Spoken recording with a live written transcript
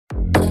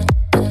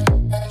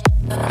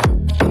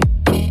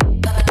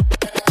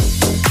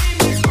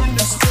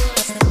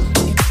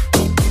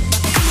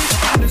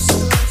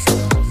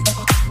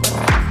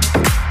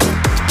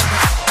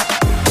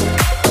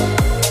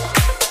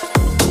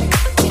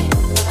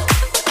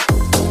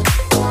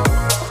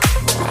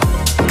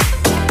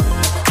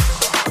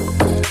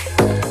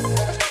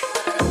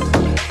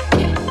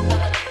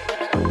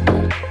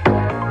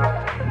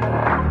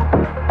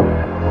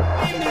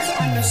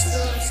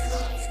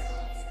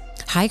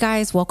Hi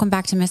guys, welcome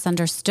back to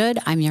Misunderstood.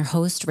 I'm your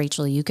host,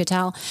 Rachel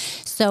Yucatel.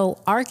 So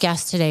our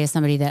guest today is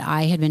somebody that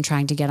I had been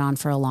trying to get on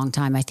for a long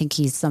time. I think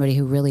he's somebody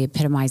who really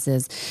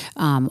epitomizes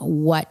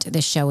what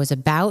the show is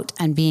about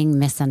and being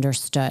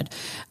misunderstood.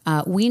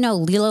 We know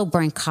Lillo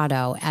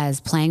Brancato as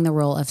playing the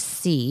role of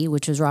C,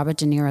 which was Robert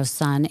De Niro's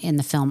son in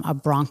the film A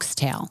Bronx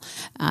Tale.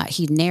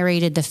 He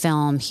narrated the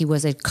film. He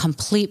was a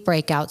complete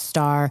breakout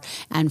star.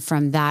 And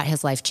from that,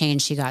 his life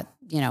changed. He got,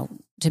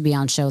 to be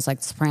on shows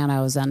like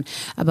Sopranos and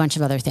a bunch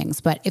of other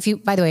things. But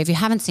by the way, if you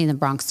haven't seen The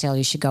Bronx Tale,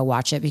 you should go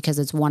watch it because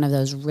it's one of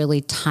those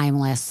really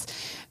timeless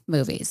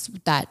movies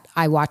that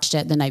I watched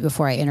it the night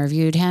before I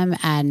interviewed him.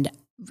 And,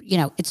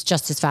 it's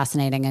just as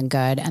fascinating and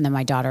good. And then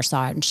my daughter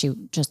saw it and she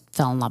just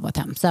fell in love with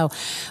him.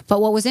 But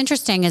what was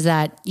interesting is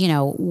that,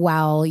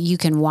 while you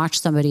can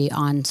watch somebody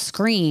on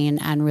screen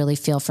and really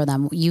feel for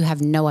them, you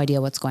have no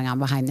idea what's going on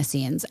behind the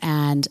scenes.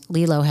 And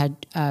Lillo had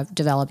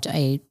developed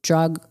a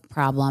drug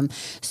problem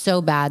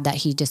so bad that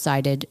he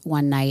decided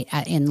one night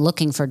in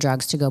looking for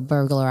drugs to go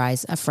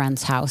burglarize a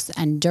friend's house.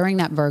 And during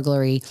that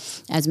burglary,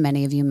 as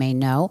many of you may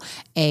know,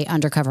 a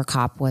undercover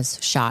cop was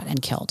shot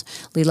and killed.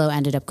 Lillo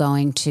ended up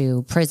going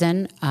to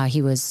prison.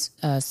 He was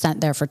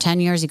sent there for 10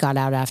 years. He got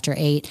out after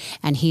 8,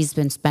 and he's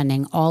been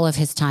spending all of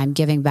his time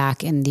giving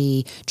back in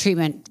the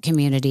treatment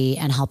community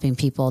and helping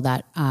people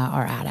that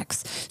are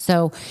addicts.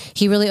 So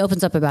he really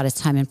opens up about his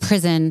time in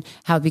prison,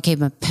 how it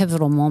became a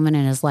pivotal moment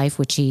in his life,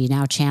 which he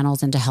now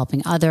channels into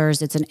helping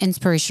others. It's an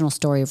inspirational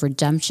story of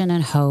redemption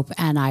and hope.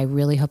 And I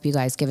really hope you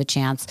guys give a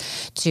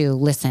chance to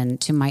listen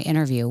to my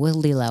interview with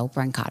Lillo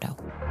Brancato.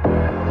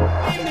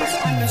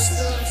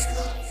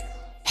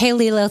 Hey,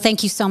 Lillo,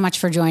 thank you so much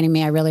for joining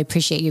me. I really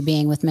appreciate you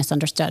being with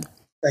Misunderstood.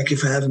 Thank you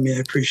for having me. I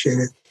appreciate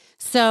it.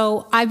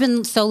 So I've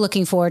been so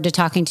looking forward to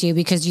talking to you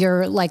because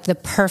you're like the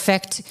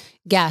perfect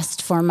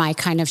guest for my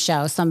kind of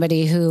show.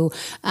 Somebody who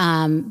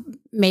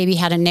maybe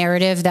had a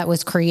narrative that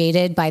was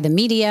created by the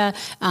media,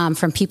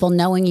 from people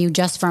knowing you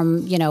just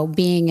from,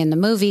 being in the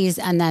movies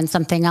and then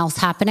something else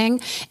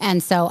happening.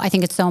 And so I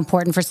think it's so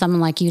important for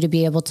someone like you to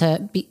be able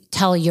to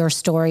tell your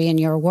story in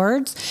your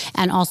words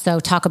and also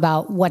talk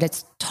about what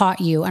it's taught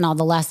you and all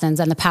the lessons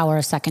and the power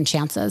of second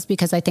chances.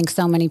 Because I think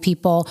so many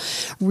people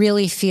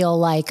really feel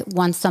like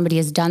once somebody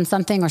has done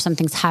something or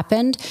something's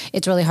happened,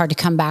 it's really hard to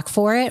come back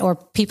for it, or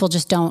people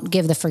just don't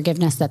give the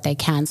forgiveness that they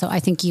can. So I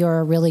think you're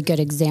a really good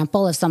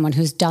example of someone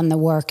who's done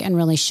the work and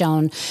really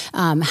shown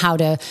how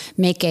to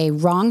make a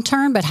wrong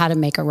turn, but how to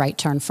make a right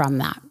turn from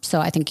that.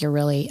 So I think you're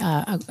really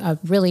a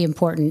really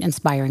important,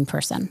 inspiring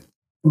person.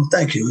 Well,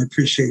 thank you. I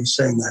appreciate you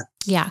saying that.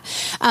 Yeah.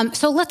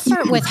 So let's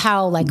start with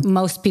how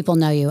most people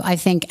know you. I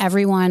think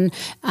everyone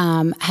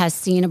has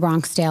seen A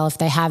Bronx Tale. If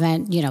they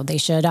haven't, they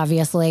should,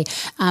 obviously.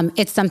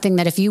 It's something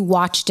that if you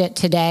watched it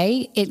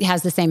today, it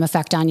has the same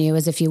effect on you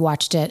as if you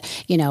watched it,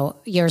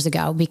 years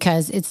ago,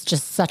 because it's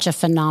just such a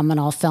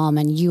phenomenal film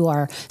and you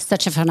are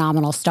such a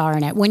phenomenal star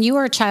in it. When you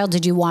were a child,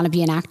 did you want to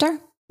be an actor?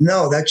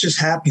 No, that just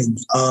happened.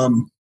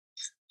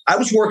 I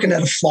was working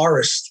at a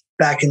florist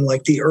back in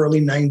the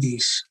early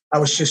 90s. I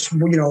was just,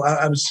 and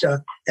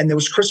there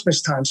was Christmas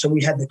time. So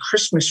we had the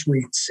Christmas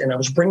wreaths and I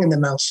was bringing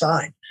them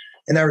outside.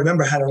 And I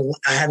remember I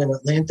had an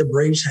Atlanta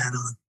Braves hat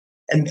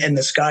on and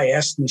this guy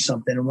asked me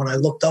something. And when I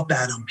looked up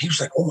at him, he was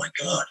like, "Oh my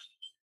God,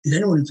 did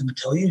anyone ever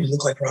tell you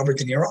look like Robert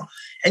De Niro?"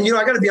 And,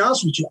 I got to be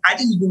honest with you, I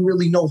didn't even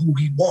really know who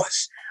he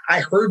was.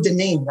 I heard the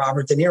name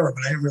Robert De Niro,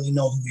 but I didn't really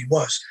know who he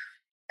was.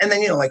 And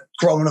then,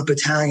 growing up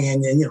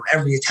Italian and,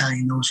 every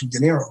Italian knows who De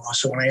Niro was.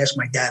 So when I asked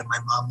my dad and my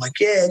mom,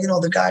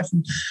 the guy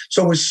from,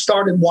 so I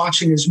started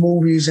watching his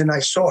movies and I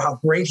saw how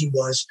great he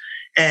was.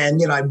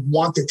 And, I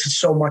wanted to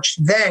so much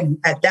then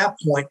at that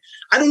point.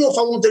 I don't know if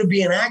I wanted to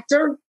be an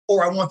actor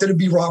or I wanted to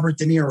be Robert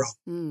De Niro.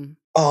 Mm.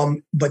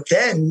 But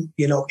then,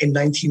 in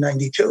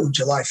 1992,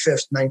 July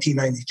 5th,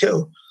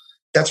 1992,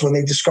 that's when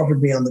they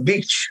discovered me on the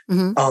beach.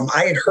 Mm-hmm.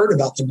 I had heard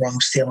about The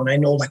Bronx Tale and I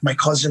know my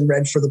cousin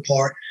read for the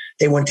part.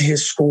 They went to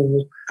his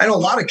school. I know a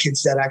lot of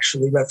kids that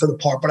actually read for the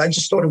part, but I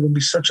just thought it would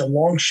be such a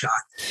long shot.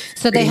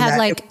 So they had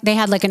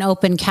an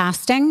open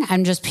casting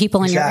and just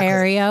people in your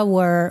area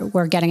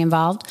were getting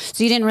involved.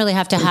 So you didn't really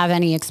have to have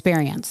any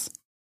experience.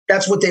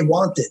 That's what they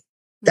wanted.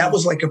 That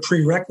was like a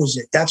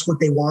prerequisite. That's what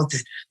they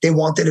wanted. They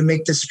wanted to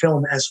make this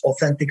film as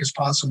authentic as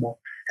possible.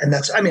 And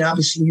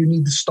obviously you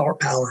need the star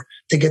power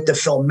to get the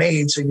film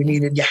made. So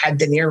you had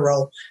De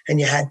Niro and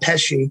you had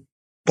Pesci.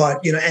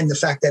 But, and the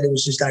fact that it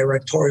was his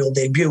directorial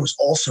debut was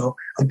also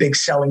a big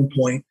selling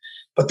point.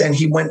 But then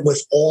he went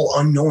with all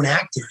unknown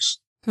actors.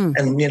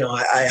 And,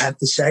 I have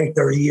to say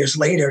 30 years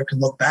later, I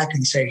can look back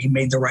and say he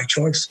made the right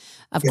choice.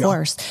 Of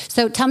course.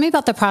 So tell me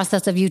about the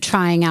process of you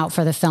trying out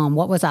for the film.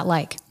 What was that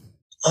like?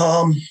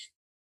 Well,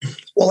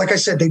 like I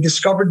said, they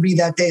discovered me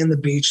that day on the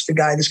beach.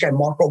 This guy,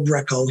 Marco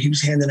Greco, he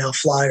was handing out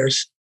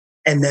flyers.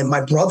 And then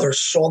my brother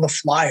saw the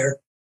flyer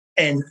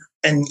and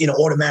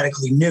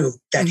automatically knew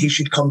that he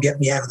should come get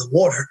me out of the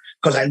water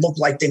because I look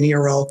like De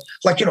Niro.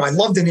 I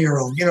love De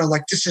Niro.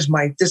 This is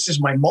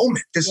my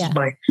moment. This is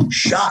my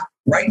shot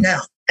right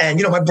now.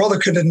 And, my brother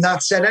could have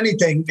not said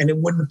anything and it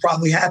wouldn't have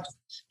probably happened.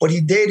 But he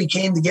did. He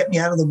came to get me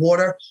out of the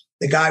water.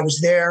 The guy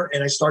was there,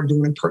 and I started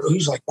doing. He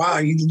was like, "Wow,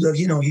 he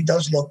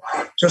does look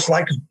just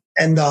like him."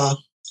 And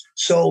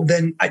so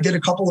then I did a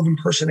couple of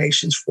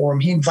impersonations for him.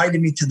 He invited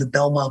me to the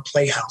Belmont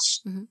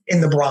Playhouse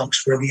in the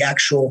Bronx, where the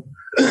actual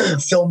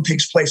film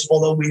takes place,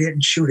 although we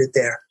didn't shoot it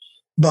there.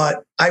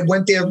 But I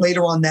went there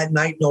later on that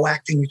night, no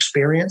acting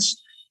experience.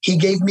 He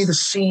gave me the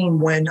scene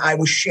when I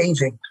was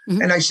shaving.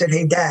 And I said,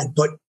 "Hey, Dad,"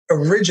 but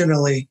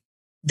originally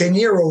De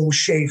Niro was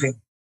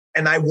shaving.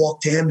 And I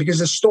walked to him because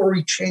the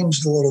story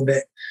changed a little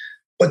bit.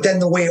 But then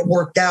the way it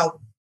worked out,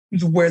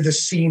 where the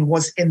scene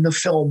was in the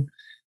film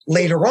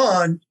later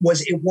on,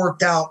 was it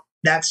worked out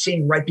that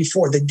scene right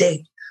before the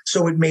date.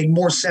 So it made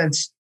more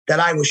sense that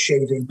I was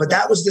shaving. But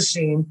that was the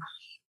scene.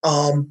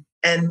 And,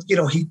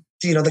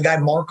 the guy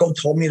Marco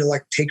told me to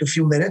like take a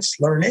few minutes,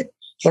 learn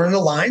the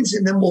lines,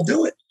 and then we'll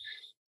do it.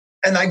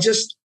 And it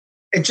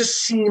just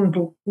seemed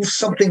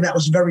something that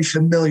was very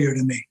familiar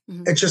to me.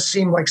 It just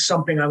seemed like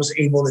something I was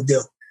able to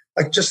do.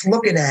 Like just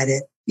looking at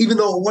it, even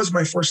though it was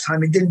my first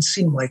time, it didn't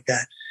seem like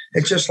that.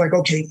 It's just like,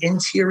 okay,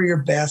 interior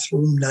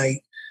bathroom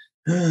night.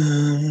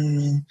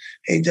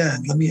 Hey,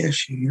 Dad, let me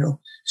ask you,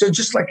 So it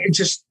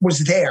just was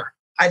there.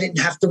 I didn't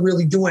have to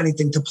really do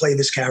anything to play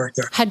this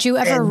character. Had you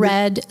ever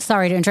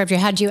sorry to interrupt you,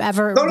 had you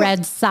ever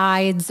read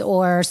sides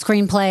or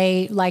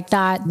screenplay like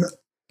that?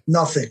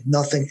 Nothing.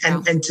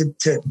 And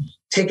to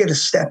take it a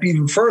step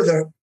even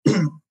further,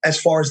 as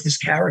far as this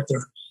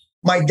character,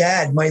 my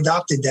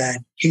adopted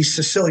dad, he's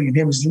Sicilian.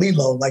 Him is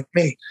Lillo, like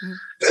me.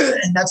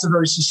 And that's a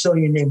very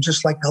Sicilian name,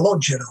 just like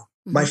Calogero.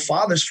 My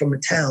father's from a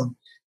town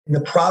in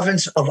the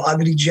province of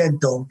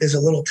Agrigento. There's a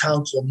little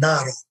town called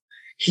Naro.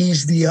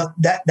 He's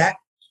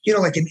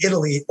like in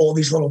Italy, all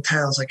these little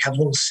towns like have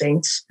little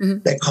saints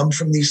that come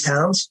from these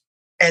towns.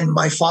 And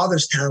my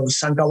father's town was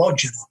San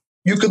Calogero.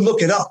 You could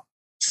look it up.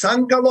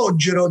 San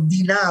Calogero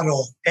di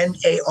Naro,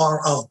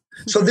 Naro.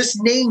 So this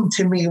name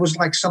to me was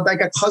like something. I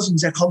got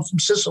cousins that come from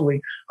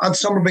Sicily on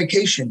summer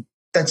vacation.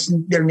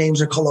 Their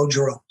names are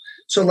Calogero.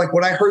 So like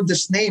when I heard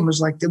this name, it was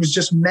like, it was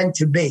just meant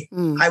to be.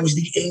 I was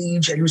the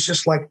age, and it was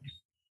just like,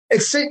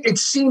 it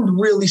seemed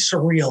really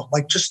surreal.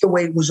 Like just the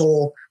way it was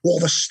all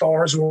the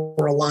stars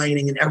were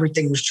aligning and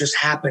everything was just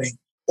happening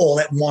all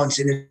at once.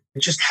 And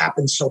it just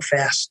happened so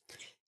fast.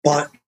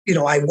 But,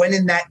 I went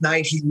in that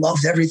night. He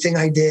loved everything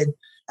I did.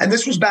 And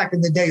this was back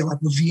in the day,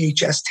 like with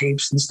VHS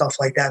tapes and stuff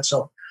like that.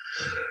 So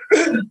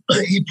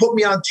he put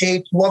me on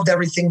tape, loved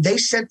everything. They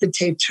sent the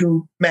tape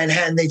to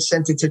Manhattan. They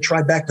sent it to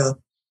Tribeca.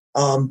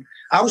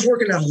 I was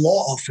working at a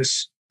law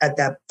office at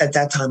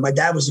that time. My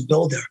dad was a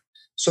builder.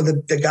 So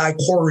the guy,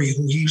 Corey,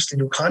 who he used to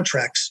do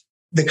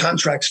the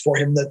contracts for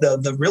him,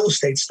 the real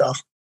estate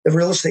stuff, the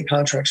real estate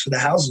contracts for the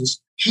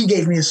houses, he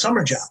gave me a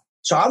summer job.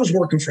 So I was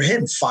working for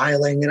him,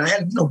 filing, and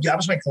I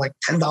was making like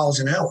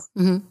 $10 an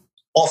hour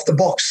off the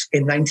books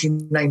in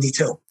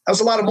 1992. That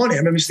was a lot of money. I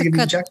remember used to give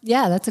me a check.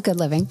 Yeah, that's a good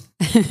living.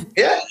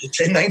 Yeah, it's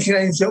in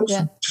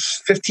 1992,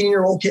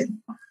 15-year-old kid.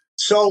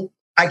 So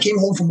I came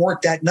home from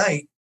work that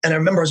night, and I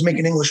remember I was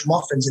making English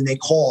muffins, and they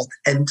called,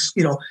 and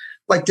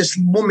like this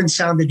woman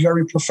sounded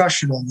very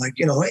professional, like,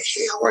 hey,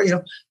 how are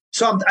you?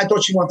 So I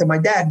thought she wanted my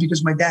dad,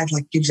 because my dad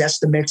like gives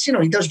estimates,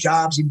 he does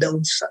jobs, he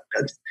builds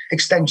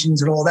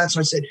extensions and all that. So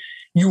I said,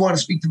 "You want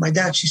to speak to my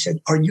dad?" She said,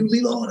 "Are you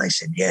Lillo?" And I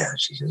said, "Yeah."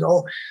 She says,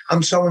 "Oh,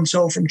 I'm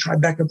so-and-so from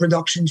Tribeca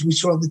Productions. We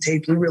saw the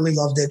tape. We really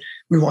loved it.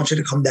 We want you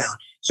to come down."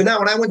 So now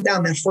when I went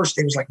down that first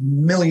day, it was like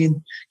 1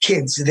 million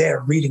kids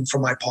there reading for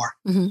my part.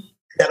 Then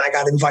I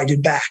got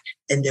invited back,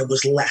 and there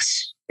was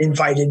less.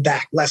 Invited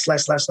back, less,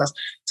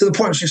 to the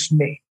point it was just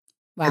me.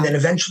 Wow. And then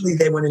eventually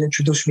they went and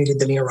introduced me to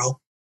De Niro.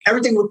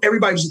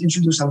 Everybody was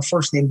introduced on a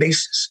first name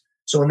basis.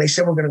 So when they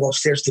said we're going to go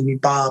upstairs to meet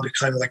Bob, it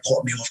kind of like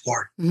caught me off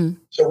guard.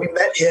 So we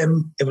met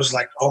him. It was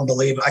like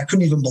unbelievable. I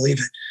couldn't even believe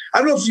it. I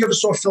don't know if you ever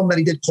saw a film that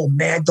he did called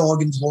Mad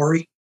Dog and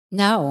Glory.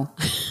 No.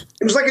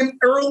 It was like an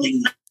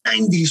early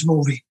 90s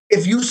movie.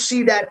 If you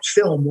see that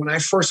film, when I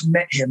first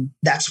met him,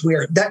 that's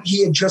where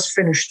he had just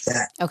finished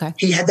that. Okay.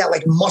 He had that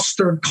like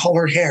mustard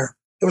colored hair.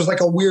 It was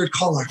like a weird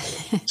color.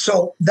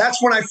 So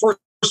that's when I first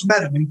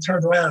met him, and he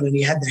turned around and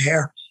he had the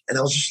hair, and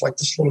I was just like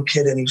this little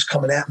kid, and he was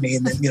coming at me,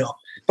 and then,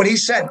 but he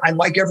said, "I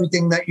like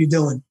everything that you're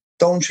doing.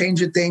 Don't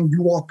change a thing.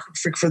 You are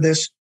perfect for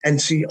this,"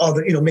 and see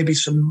other, maybe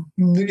some,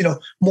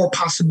 more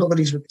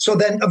possibilities. So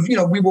then,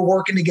 we were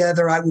working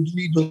together. I would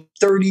read with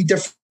 30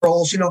 different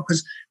roles,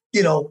 because,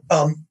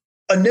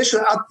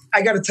 initially,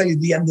 I got to tell you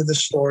the end of the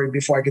story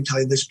before I can tell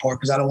you this part,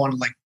 because I don't want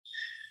to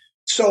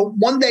So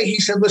one day he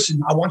said,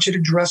 "Listen, I want you to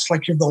dress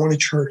like you're going to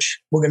church.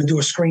 We're going to do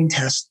a screen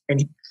test,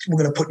 and we're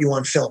going to put you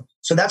on film."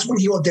 So that's when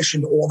he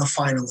auditioned all the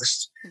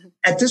finalists.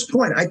 At this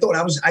point, I thought I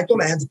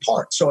had the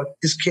part. So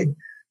this kid,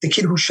 the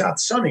kid who shot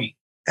Sonny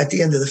at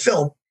the end of the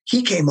film,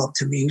 he came up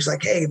to me. He's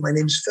like, "Hey, my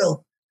name's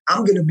Phil.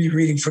 I'm going to be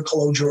reading for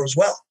Calogero as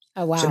well."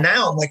 Oh, wow. So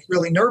now I'm like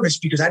really nervous,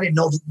 because I didn't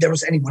know that there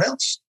was anyone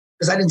else,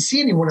 because I didn't see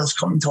anyone else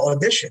coming to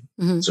audition.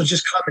 So it's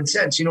just common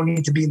sense. You don't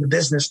need to be in the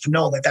business to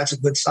know that that's a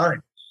good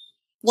sign.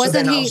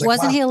 Wasn't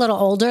he a little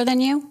older than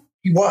you?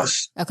 He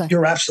was. Okay.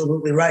 You're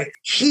absolutely right.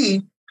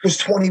 He was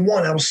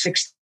 21. I was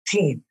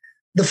 16.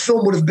 the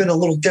film would have been a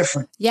little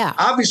different. Yeah.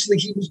 Obviously,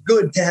 he was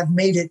good to have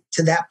made it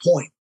to that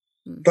point.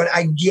 But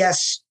I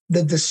guess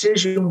the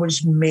decision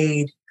was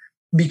made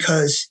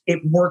because it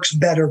works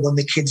better when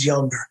the kid's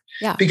younger.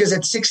 Yeah. Because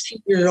at 16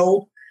 years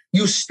old,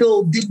 you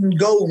still didn't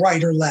go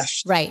right or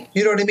left. Right.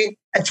 You know what I mean?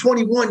 At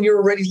 21, you're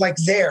already like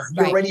there.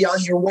 You're already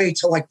on your way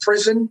to like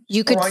prison.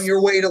 You could, or on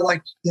your way to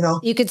like, you know.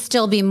 You could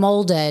still be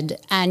molded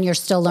and you're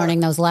still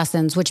learning those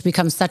lessons, which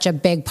becomes such a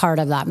big part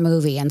of that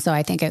movie. And so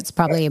I think it's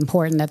probably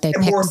important that they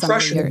pick more some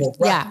of your,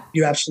 Yeah.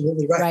 You're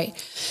absolutely right. Right.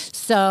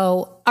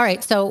 So, all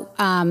right. So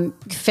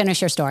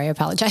finish your story. I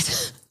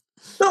apologize.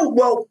 No,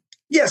 well,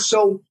 yeah.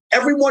 So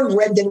everyone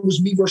read that it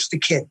was me versus the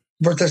kid,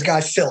 versus this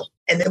guy, Phil.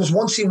 And there was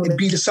one scene where they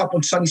beat us up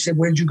when Sonny said,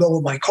 "Where'd you go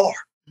with my car?"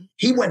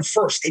 He went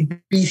first. They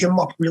beat him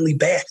up really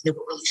bad. They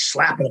were really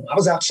slapping him. I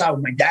was outside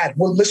with my dad.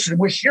 We're listening.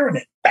 We're hearing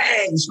it.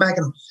 Bang,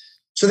 smacking him.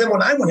 So then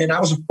when I went in, I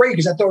was afraid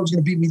because I thought it was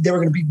going to beat me. They were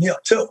going to beat me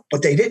up too,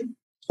 but they didn't.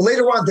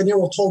 Later on, De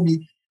Niro told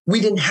me, "We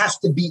didn't have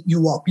to beat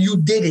you up. You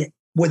did it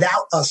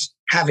without us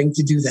having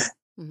to do that."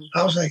 Mm-hmm.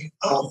 I was like,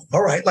 "Oh,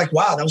 all right." Like,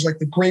 wow, that was like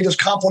the greatest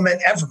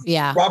compliment ever.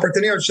 Yeah. Robert De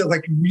Niro said,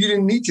 like, "You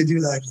didn't need to do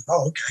that." I was like,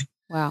 "Oh, okay."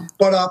 Wow.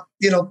 But,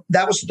 you know,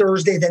 that was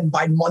Thursday. Then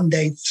by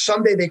Monday,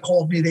 Sunday, they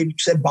called me. They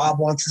said, "Bob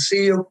wants to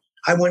see you."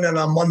 I went in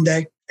on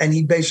Monday and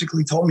he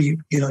basically told me,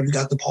 you know, "You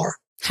got the part."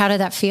 How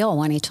did that feel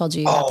when he told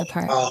you got the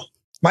part?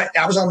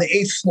 I was on the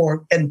 8th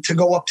floor, and to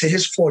go up to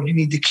his floor, you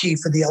need the key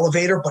for the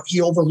elevator, but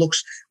he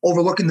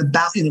overlooking the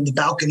balcony. In the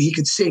balcony, he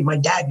could see. My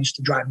dad used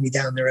to drive me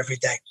down there every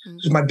day. Mm-hmm.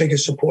 He was my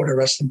biggest supporter,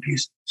 rest in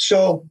peace.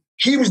 So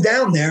he was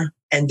down there,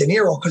 and De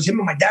Niro, because him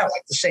and my dad were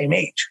like the same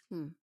age.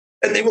 Mm-hmm.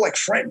 And they were like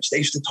friends. They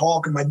used to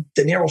talk, and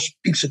De Niro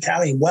speaks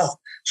Italian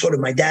well. So did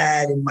my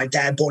dad, and my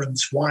dad bought him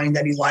this wine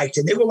that he liked.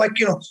 And they were like,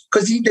 you know,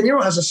 because De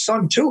Niro has a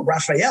son too,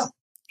 Raphael.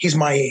 He's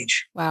my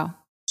age. Wow.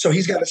 So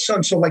he's got a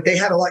son. So like they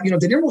had a lot, you know,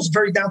 De Niro was a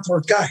very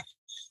down-to-earth guy.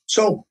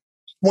 So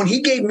when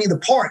he gave me the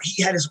part,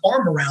 he had his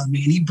arm around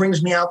me and he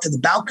brings me out to the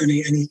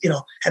balcony and he, you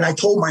know, and I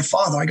told my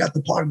father I got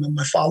the part, and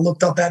my father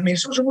looked up at me.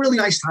 So it was a really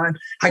nice time.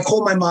 I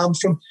called my mom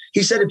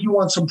he said, "If you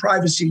want some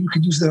privacy, you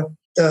could use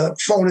the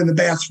phone in the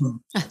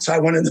bathroom." So I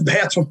went in the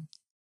bathroom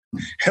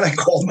and I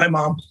called my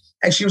mom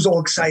and she was all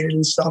excited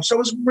and stuff. So it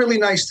was a really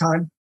nice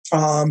time.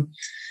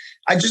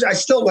 I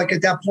still, like,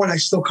 at that point, I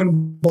still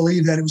couldn't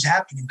believe that it was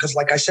happening. Because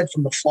like I said,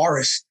 from the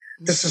florist,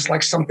 this is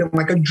like something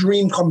like a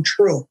dream come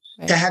true,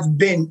 right, to have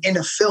been in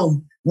a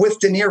film with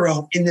De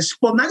Niro in this,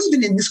 well, not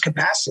even in this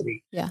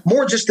capacity,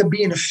 more just to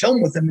be in a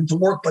film with him and to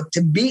work, but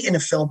to be in a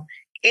film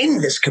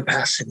in this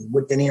capacity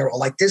with De Niro.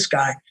 Like, this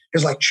guy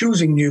is like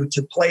choosing you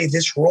to play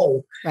this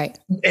role. Right.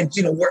 And,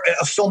 you know, we're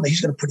a film that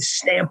he's going to put his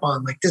stamp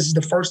on. Like, this is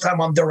the first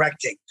time I'm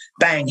directing.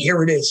 Bang,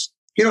 here it is.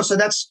 You know, so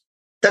that's,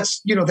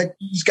 you know, that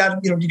he's got,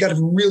 you know, you got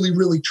to really,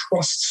 really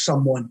trust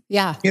someone.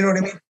 Yeah. You know what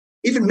I mean?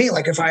 Even me,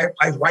 like if I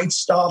write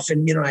stuff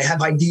and, you know, I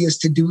have ideas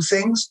to do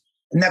things,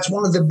 and that's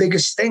one of the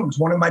biggest things,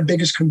 one of my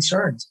biggest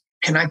concerns.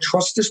 Can I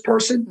trust this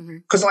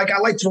person? Because like I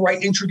like to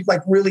write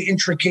really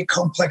intricate,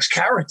 complex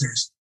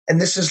characters. And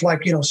this is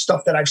like, you know,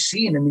 stuff that I've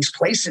seen in these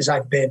places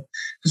I've been,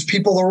 because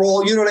people are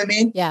all, you know what I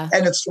mean? Yeah.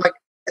 And it's like,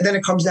 and then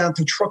it comes down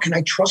to, can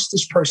I trust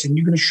this person?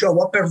 You're going to show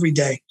up every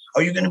day.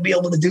 Are you going to be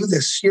able to do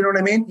this? You know what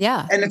I mean?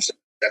 Yeah. And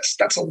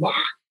that's a lot.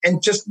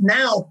 And just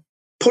now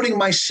putting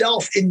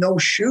myself in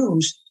those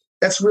shoes,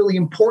 that's really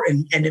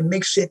important. And it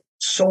makes it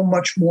so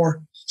much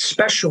more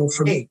special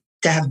for me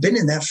to have been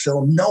in that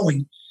film,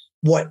 knowing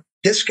what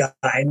this guy,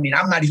 I mean,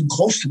 I'm not even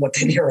close to what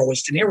De Niro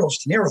is. De Niro's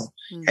De Niro.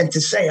 And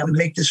to say, I'm going to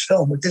make this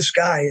film with this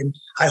guy and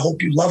I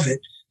hope you love it.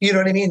 You know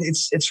what I mean?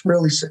 It's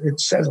really, it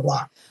says a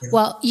lot. You know?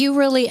 Well, you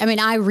really, I mean,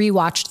 I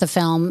rewatched the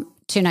film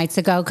 2 nights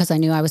ago because I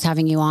knew I was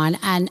having you on,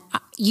 and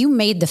you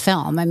made the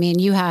film. I mean,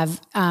 you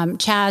have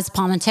Chaz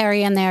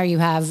Palminteri in there, you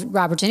have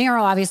Robert De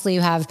Niro, obviously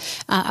you have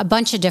a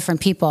bunch of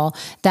different people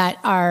that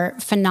are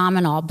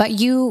phenomenal, but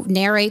you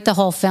narrate the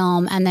whole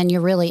film and then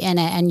you're really in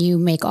it and you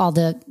make all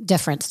the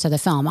difference to the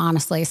film,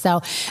 honestly.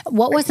 So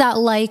what was that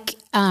like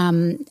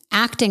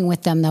acting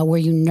with them though? Were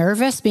you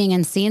nervous being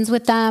in scenes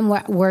with them?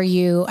 Were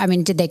you, I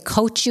mean, did they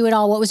coach you at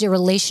all? What was your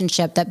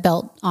relationship that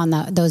built on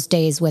those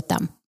days with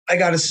them? I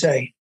got to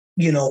say,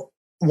 you know,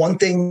 one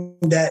thing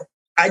that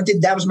I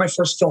did, that was my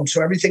first film.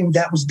 So everything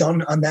that was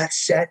done on that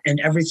set and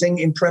everything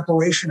in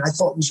preparation, I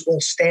thought was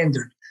all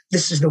standard.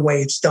 This is the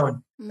way it's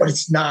done, but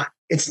it's not.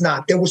 It's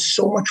not. There was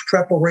so much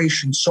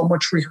preparation, so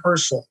much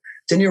rehearsal.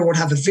 De Niro would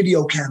have a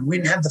video cam. We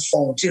didn't have the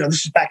phones. You know,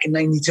 this is back in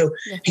 92.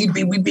 Yeah.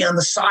 We'd be on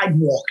the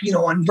sidewalk, you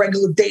know, on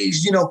regular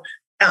days, you know,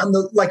 on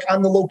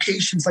the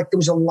locations. Like there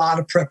was a lot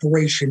of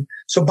preparation.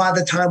 So by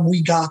the time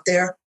we got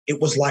there, it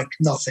was like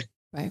nothing.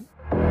 Right.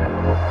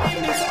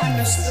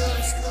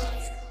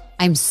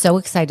 I'm so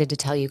excited to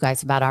tell you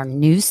guys about our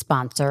new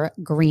sponsor,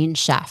 Green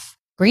Chef.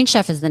 Green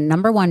Chef is the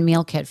 #1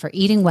 meal kit for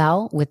eating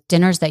well with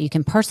dinners that you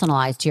can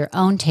personalize to your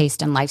own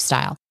taste and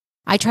lifestyle.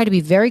 I try to be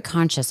very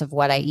conscious of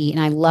what I eat,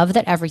 and I love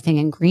that everything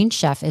in Green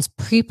Chef is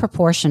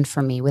pre-proportioned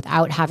for me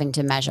without having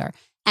to measure.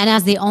 And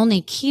as the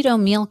only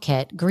keto meal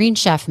kit, Green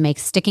Chef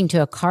makes sticking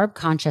to a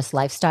carb-conscious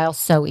lifestyle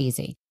so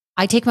easy.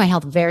 I take my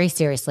health very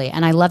seriously,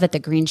 and I love it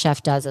that Green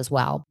Chef does as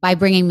well by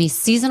bringing me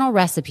seasonal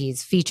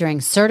recipes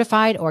featuring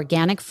certified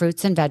organic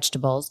fruits and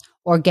vegetables,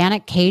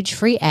 organic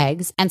cage-free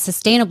eggs, and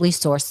sustainably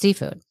sourced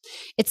seafood.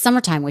 It's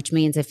summertime, which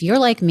means if you're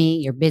like me,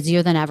 you're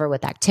busier than ever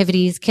with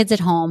activities, kids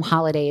at home,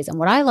 holidays. And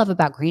what I love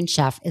about Green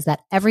Chef is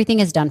that everything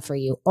is done for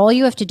you. All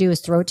you have to do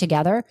is throw it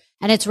together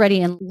and it's ready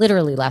in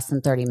literally less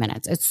than 30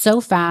 minutes. It's so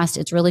fast.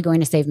 It's really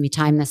going to save me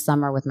time this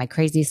summer with my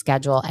crazy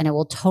schedule, and it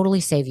will totally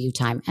save you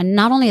time. And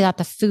not only that,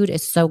 the food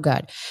is so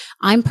good.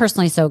 I'm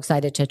personally so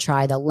excited to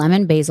try the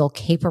lemon basil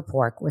caper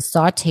pork with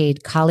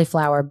sauteed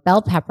cauliflower,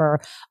 bell pepper,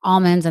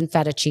 almonds, and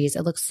feta cheese.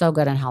 It looks so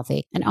good and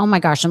healthy. And oh my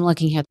gosh, I'm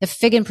looking here. The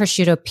fig and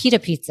prosciutto pita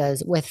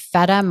pizzas with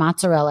feta,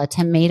 mozzarella,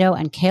 tomato,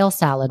 and kale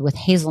salad with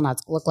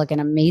hazelnuts look like an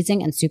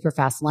amazing and super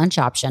fast lunch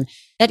option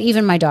that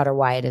even my daughter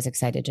Wyatt is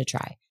excited to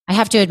try. I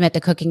have to admit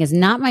the cooking is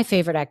not my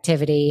favorite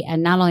activity.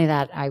 And not only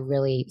that, I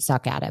really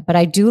suck at it, but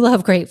I do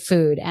love great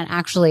food. And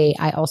actually,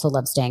 I also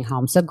love staying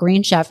home. So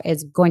Green Chef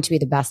is going to be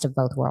the best of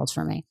both worlds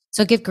for me.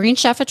 So give Green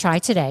Chef a try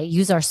today.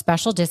 Use our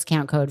special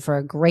discount code for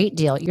a great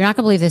deal. You're not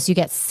going to believe this. You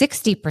get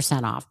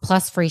 60% off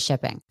plus free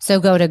shipping.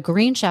 So go to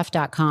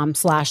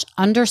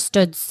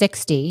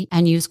greenchef.com/understood60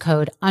 and use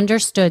code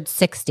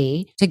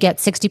understood60 to get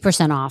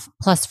 60% off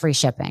plus free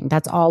shipping.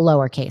 That's all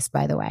lowercase,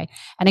 by the way.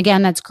 And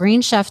again, that's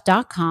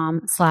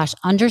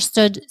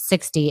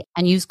greenchef.com/understood60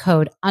 and use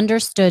code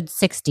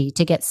understood60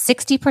 to get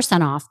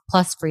 60% off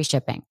plus free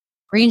shipping.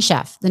 Green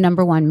Chef, the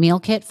 #1 meal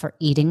kit for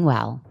eating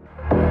well.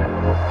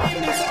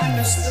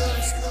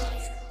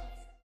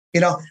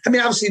 I mean,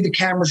 obviously the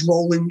camera's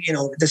rolling,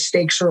 the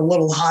stakes are a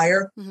little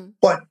higher,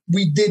 but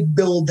we did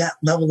build that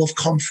level of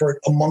comfort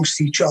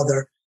amongst each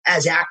other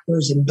as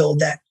actors and built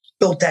that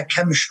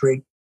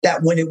chemistry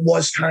that when it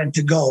was time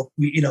to go,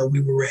 we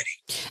were ready.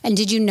 And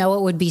did you know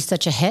it would be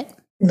such a hit?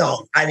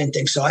 No, I didn't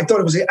think so. I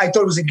thought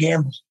it was a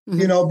gamble,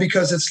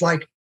 because it's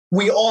like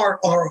we are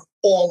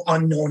all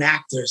unknown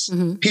actors.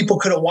 People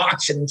could have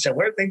watched it and said,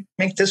 where did they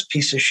make this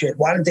piece of shit?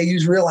 Why didn't they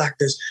use real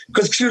actors?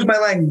 Because excuse my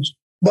language,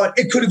 but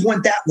it could have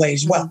went that way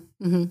as well,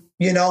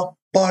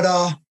 but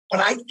I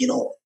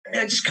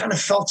just kind of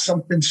felt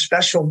something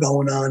special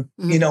going on,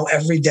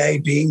 every day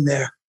being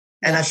there.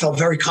 And I felt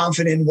very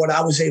confident in what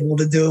I was able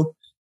to do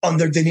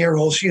under De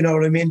Niro's, you know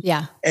what I mean?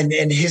 Yeah. And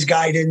his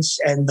guidance.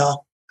 And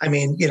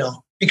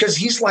because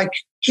he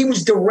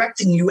was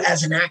directing you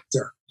as an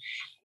actor.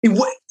 It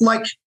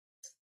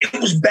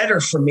was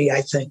better for me,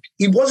 I think.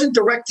 He wasn't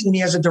directing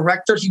me as a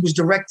director. He was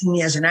directing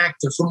me as an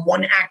actor from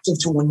one actor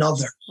to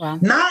another. Wow.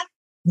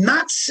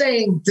 Not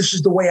saying this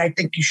is the way I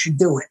think you should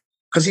do it,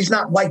 because he's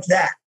not like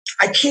that.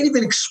 I can't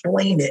even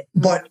explain it,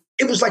 but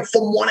it was like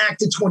from one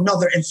actor to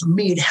another. And for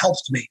me, it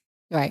helped me.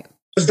 Right.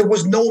 Because there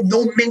was no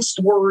minced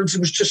words.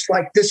 It was just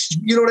like this,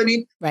 you know what I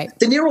mean? Right.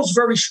 De Niro's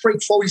very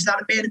straightforward. He's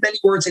not a man of many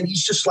words. And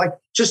he's just like,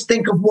 just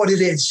think of what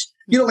it is.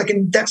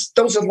 And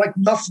those are like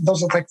nothing.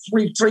 Those are like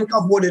think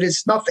of what it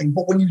is, nothing.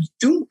 But when you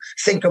do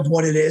think of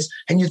what it is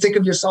and you think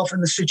of yourself in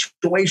the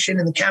situation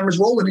and the camera's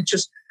rolling, it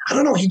just, I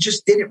don't know, he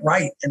just did it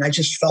right. And I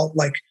just felt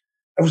like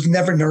I was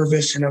never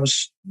nervous and I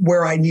was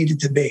where I needed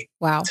to be.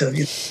 Wow.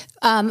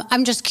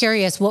 I'm just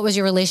curious, what was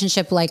your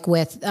relationship like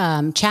with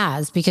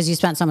Chaz? Because you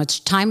spent so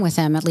much time with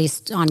him, at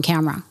least on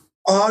camera.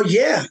 Oh,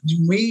 yeah.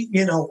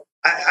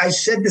 I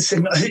said this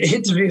in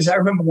interviews. I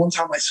remember one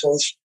time I saw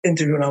this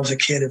interview when I was a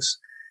kid.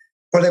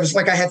 But it was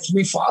like I had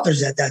three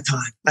fathers at that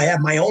time. I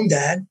had my own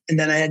dad, and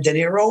then I had De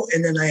Niro,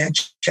 and then I had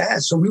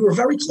Chaz. So we were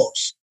very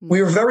close.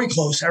 We were very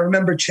close. I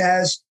remember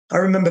Chaz. I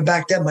remember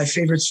back then my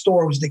favorite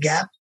store was The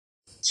Gap.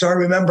 So I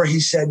remember he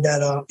said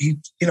that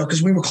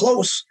because we were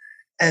close,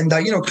 and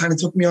kind of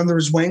took me under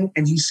his wing.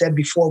 And he said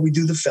before we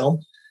do the film,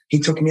 he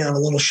took me on a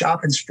little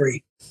shopping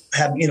spree.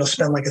 Had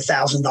spent like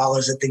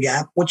 $1,000 at The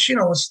Gap, which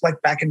it's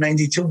like back in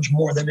 '92 was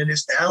more than it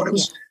is now. And it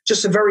was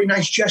just a very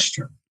nice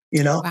gesture.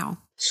 Wow.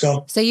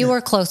 So you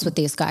were close with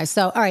these guys.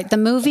 So, all right, the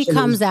movie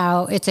comes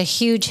out. It's a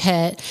huge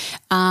hit.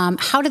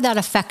 How did that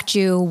affect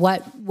you?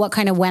 What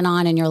kind of went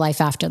on in your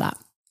life after that?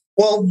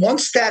 Well,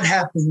 once that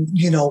happened,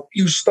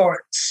 you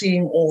start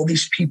seeing all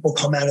these people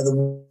come out of the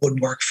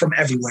woodwork from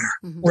everywhere.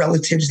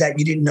 Relatives that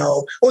you didn't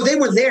know, or they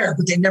were there,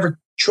 but they never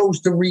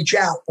chose to reach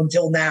out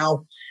until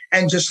now.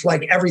 And just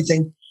like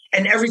everything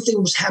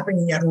was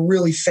happening at a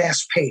really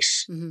fast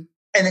pace.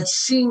 And it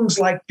seems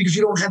like, because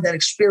you don't have that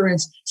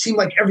experience, it seemed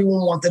like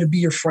everyone wanted to be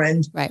your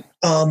friend. Right.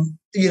 And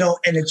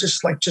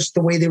it's just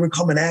the way they were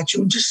coming at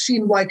you. It just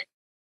seemed like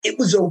it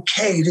was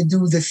okay to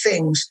do the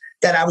things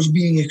that I was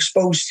being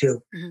exposed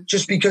to,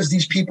 just because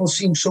these people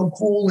seemed so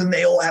cool and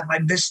they all had my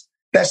best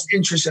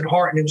interests at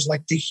heart. And it was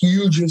like the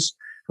hugest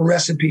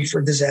recipe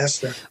for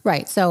disaster.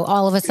 Right. So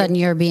all of a sudden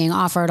you're being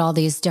offered all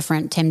these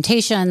different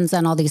temptations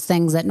and all these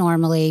things that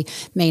normally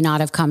may not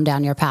have come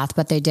down your path,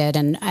 but they did.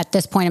 And at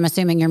this point, I'm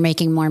assuming you're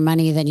making more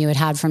money than you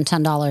had from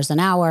 $10 an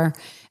hour.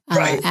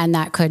 Right. And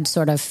that could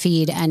sort of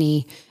feed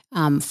any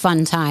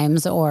fun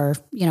times or,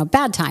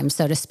 bad times,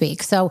 so to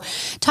speak. So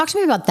talk to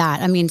me about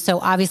that. I mean, so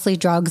obviously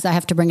drugs, I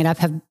have to bring it up,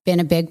 have been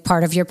a big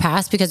part of your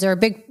past because they're a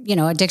big,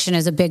 addiction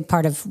is a big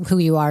part of who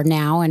you are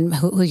now and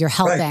who you're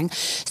helping. Right.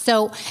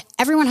 So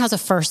everyone has a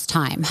first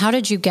time. How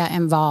did you get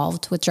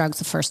involved with drugs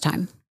the first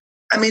time?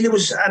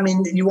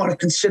 You want to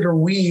consider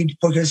weed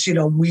because,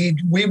 weed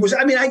was,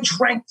 I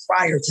drank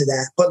prior to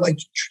that, but like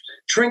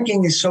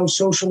drinking is so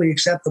socially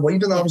acceptable.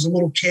 Even though I was a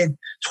little kid,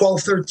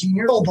 12, 13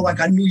 years old, but like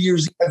on New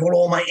Year's Eve, with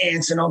all my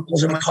aunts and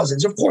uncles and my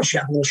cousins, of course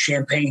you have a little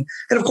champagne.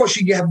 And of course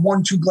you have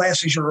 1-2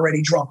 glasses, you're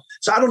already drunk.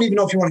 So I don't even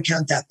know if you want to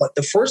count that. But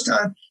the first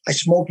time I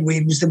smoked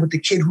weed was with the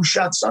kid who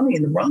shot Sonny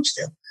in the Bronx.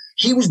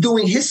 He was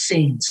doing his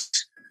scenes.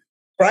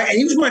 Right.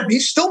 And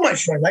he's still my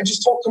friend. I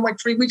just talked to him like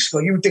 3 weeks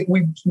ago. You would think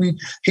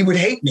he would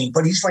hate me,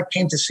 but he's like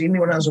came to see me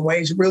when I was away.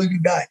 He's a really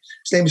good guy.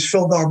 His name is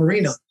Phil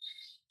Garbarino.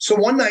 So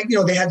one night,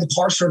 they had the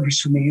car service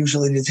for me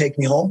usually to take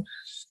me home.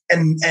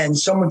 And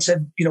someone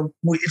said,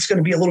 it's going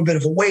to be a little bit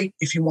of a wait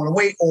if you want to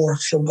wait, or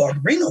Phil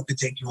Garbarino could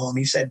take you home.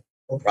 He said,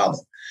 no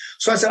problem.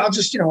 So I said,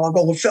 I'll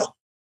go with Phil.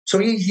 So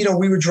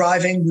we were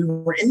driving, we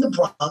were in the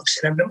Bronx,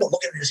 and I remember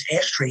looking at his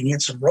ashtray and he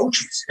had some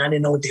roaches and I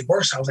didn't know what they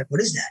were. So I was like, what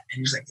is that? And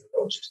he was like, the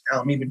roaches.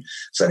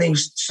 So then he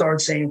started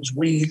saying it was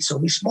weed. So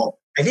we smoked.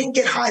 I didn't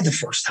get high the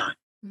first time.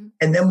 Mm-hmm.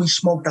 And then we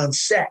smoked on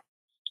set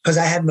because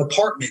I had an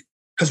apartment,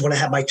 because when I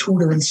had my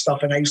tutor and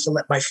stuff, and I used to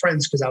let my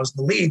friends, because I was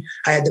the lead,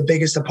 I had the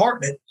biggest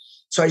apartment.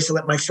 So I used to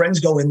let my friends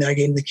go in there. I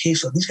gave them the key.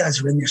 So these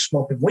guys are in there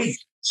smoking weed.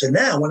 So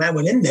now when I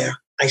went in there,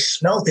 I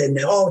smelled it and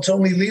it's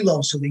only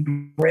Lillo. So they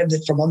grabbed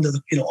it from under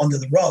the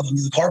rug,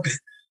 under the carpet,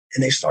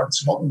 and they started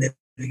smoking it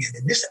again.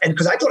 And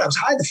because I thought I was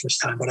high the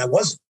first time, but I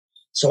wasn't.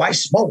 So I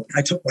smoked.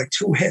 I took like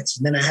 2 hits,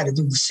 and then I had to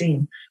do the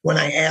scene when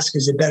I asked,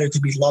 is it better to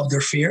be loved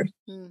or feared?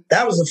 Mm.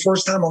 That was the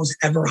first time I was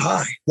ever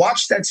high.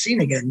 Watch that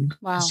scene again.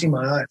 Wow. You see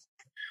my eyes.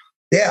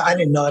 Yeah, I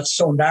didn't know. It's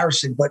so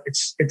embarrassing, but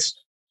it's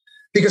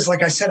because,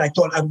 like I said, I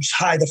thought I was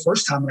high the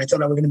first time, and I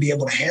thought I was going to be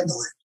able to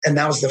handle it. And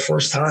that was the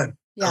first time.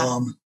 Yeah.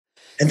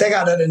 And thank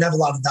God I didn't have a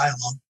lot of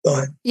dialogue. Go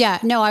ahead. Yeah,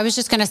 no, I was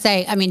just going to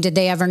say, did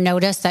they ever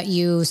notice that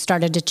you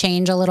started to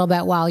change a little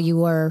bit while you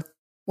were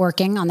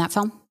working on that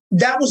film?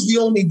 That was the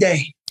only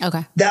day.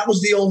 Okay. That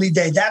was the only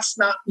day. That's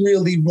not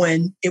really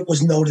when it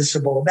was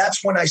noticeable.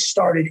 That's when I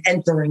started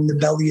entering the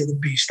belly of the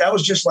beast. That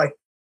was just like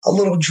a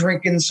little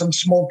drinking, some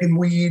smoking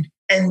weed.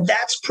 And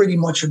that's pretty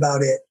much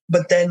about it.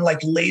 But then like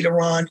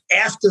later on,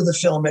 after the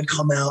film had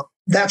come out,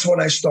 that's when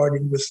I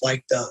started with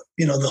like the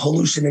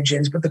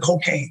hallucinogens, but the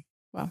cocaine.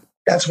 Wow.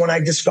 That's when I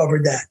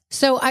discovered that.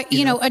 So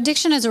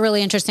addiction is a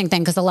really interesting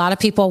thing because a lot of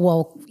people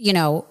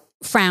will,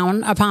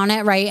 frown upon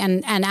it, right?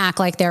 And act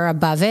like they're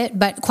above it.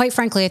 But quite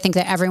frankly, I think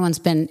that everyone's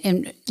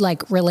been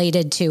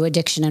related to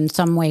addiction in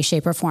some way,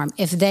 shape, or form.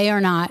 If they are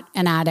not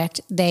an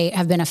addict, they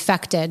have been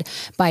affected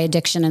by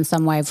addiction in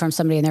some way from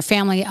somebody in their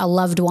family, a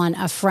loved one,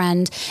 a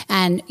friend.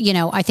 And,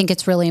 I think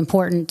it's really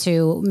important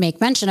to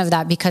make mention of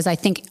that because I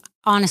think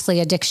honestly,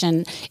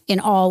 addiction in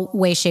all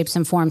ways, shapes,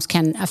 and forms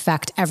can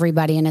affect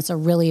everybody. And it's a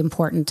really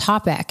important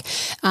topic.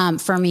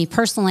 For me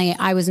personally,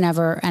 I was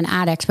never an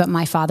addict, but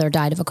my father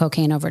died of a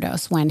cocaine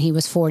overdose when he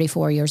was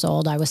 44 years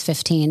old. I was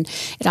 15.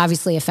 It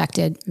obviously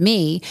affected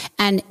me.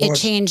 And it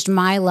changed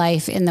my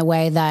life in the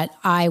way that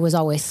I was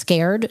always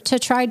scared to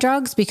try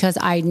drugs because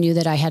I knew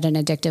that I had an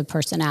addictive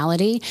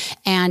personality.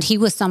 And he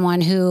was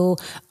someone who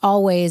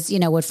always,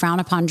 would frown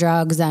upon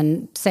drugs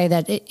and say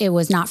that it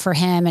was not for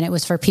him and it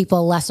was for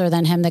people lesser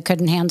than him that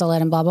couldn't handle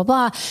it and blah, blah,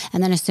 blah.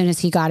 And then as soon as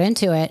he got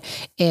into it,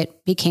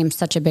 it became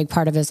such a big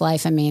part of his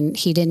life.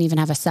 He didn't even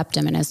have a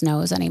septum in his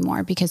nose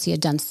anymore because he had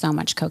done so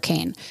much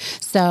cocaine.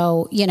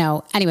 So,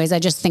 anyways, I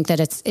just think that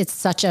it's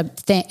such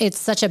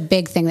a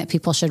big thing that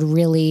people should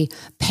really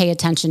pay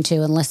attention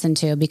to and listen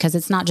to because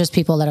it's not just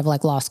people that have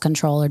lost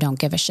control or don't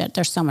give a shit.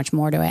 There's so much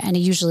more to it. And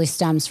it usually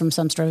stems from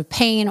some sort of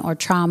pain or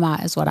trauma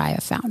is what I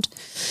have found.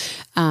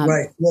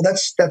 Right. Well,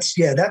 that's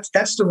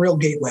the real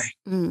gateway.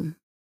 Mm.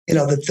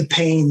 The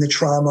pain, the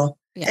trauma,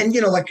 and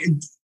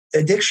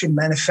addiction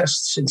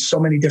manifests in so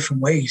many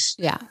different ways.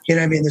 Yeah.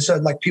 There's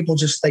people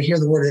they hear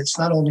the word. It's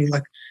not only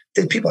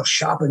people have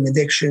shopping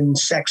addiction,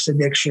 sex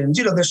addictions.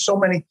 There's so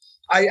many.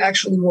 I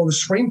actually wrote a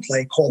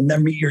screenplay called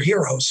Never Meet Your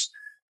Heroes.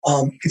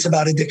 It's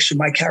about addiction.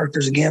 My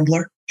character's a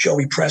gambler,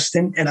 Joey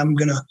Preston, and I'm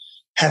gonna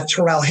have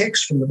Terrell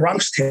Hicks from the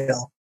Bronx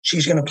Tale.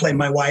 She's gonna play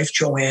my wife,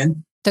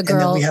 Joanne. The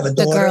girl, we have a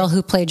daughter, the girl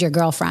who played your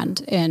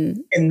girlfriend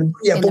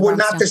but we're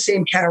not the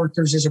same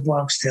characters as a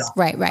Bronx Tale.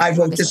 Right. I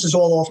wrote this is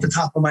all off the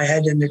top of my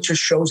head, and it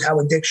just shows how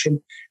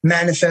addiction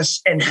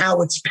manifests and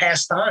how it's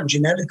passed on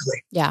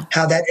genetically. Yeah,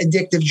 how that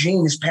addictive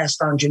gene is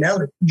passed on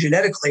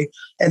genetically,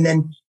 and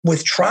then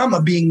with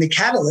trauma being the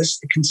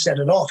catalyst, it can set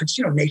it off. It's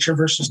nature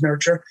versus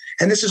nurture,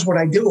 and this is what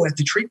I do at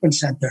the treatment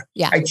center.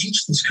 Yeah, I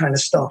teach this kind of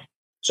stuff.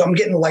 So I'm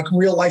getting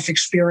real life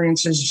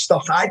experiences,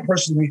 stuff I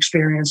personally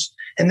experienced.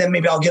 And then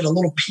maybe I'll get a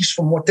little piece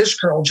from what this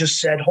girl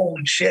just said.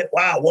 Holy shit.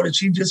 Wow. What did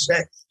she just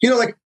say?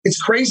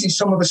 It's crazy.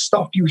 Some of the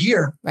stuff you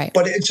hear, right.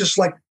 But it's just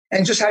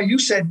and just how you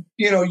said,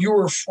 you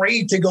were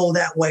afraid to go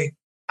that way.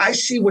 I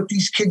see what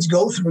these kids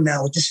go through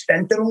now with this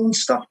fentanyl and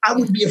stuff. I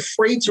would be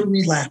afraid to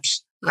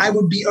relapse. Yeah. I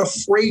would be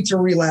afraid to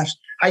relapse.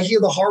 I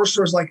hear the horror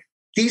stories like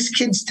these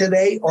kids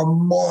today are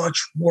much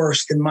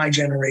worse than my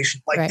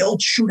generation. Like they'll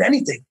shoot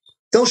anything.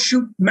 They'll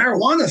shoot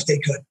marijuana if they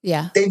could.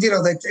 Yeah.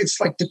 It's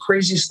like the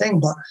craziest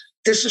thing, but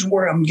this is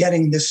where I'm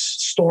getting this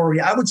story.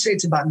 I would say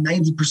it's about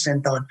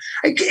 90% done.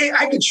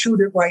 I could shoot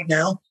it right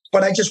now,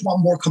 but I just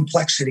want more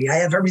complexity. I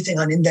have everything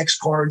on index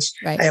cards.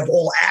 Right. I have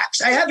all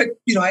acts. I have it,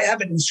 I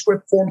have it in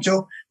script form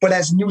too, but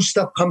as new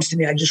stuff comes to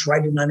me, I just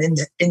write it on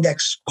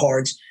index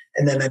cards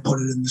and then I put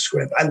it in the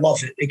script. I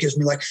love it. It gives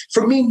me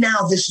for me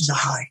now, this is a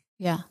high.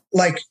 Yeah.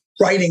 Like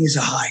writing is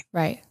a high.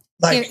 Right.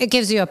 It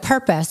gives you a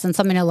purpose and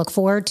something to look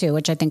forward to,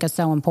 which I think is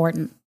so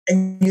important.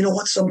 And you know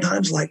what?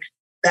 Sometimes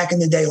back in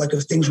the day,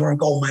 if things weren't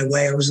going my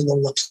way, I was a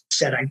little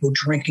upset. I'd go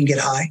drink and get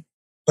high.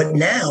 But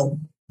now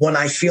when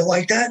I feel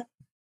like that,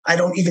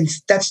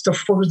 that's the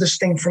furthest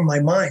thing from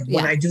my mind.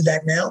 Yeah. When I do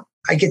that now,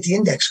 I get the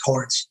index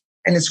cards.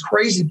 And it's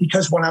crazy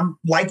because when I'm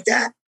like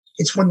that,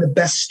 it's when the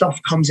best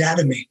stuff comes out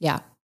of me. Yeah,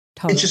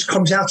 totally. It just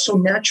comes out so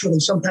naturally.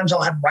 Sometimes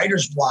I'll have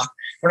writer's block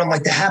when I'm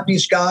like the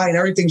happiest guy and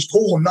everything's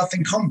cool and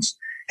nothing comes.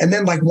 And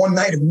then one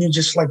night of me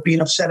just being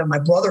upset at my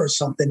brother or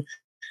something,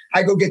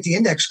 I go get the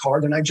index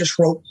card and I just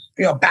wrote,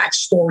 a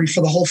backstory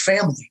for the whole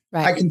family.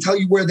 Right. I can tell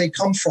you where they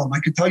come from. I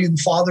can tell you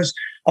the father's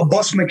a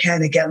bus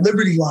mechanic at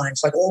Liberty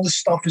Lines. All this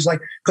stuff is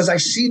because I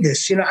see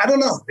this, I don't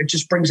know. It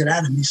just brings it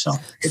out of me. So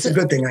it's a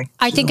good thing.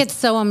 I think it's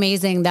so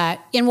amazing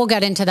that, and we'll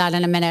get into that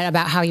in a minute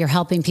about how you're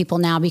helping people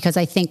now, because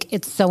I think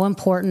it's so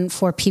important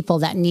for people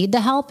that need the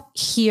help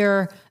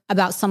hear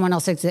about someone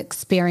else's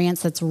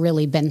experience that's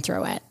really been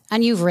through it.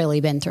 And you've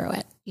really been through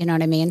it. You know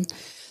what I mean?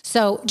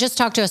 So just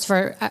talk to us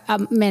for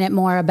a minute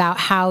more about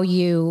how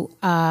you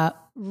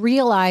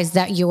realized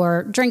that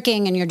you're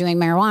drinking and you're doing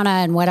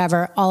marijuana and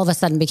whatever all of a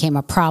sudden became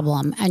a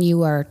problem and you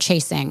were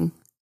chasing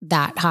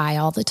that high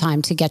all the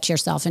time to get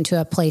yourself into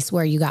a place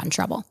where you got in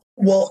trouble.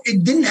 Well,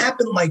 it didn't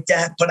happen like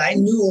that, but I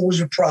knew it was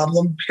a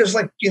problem because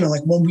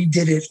when we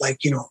did it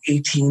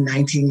 18,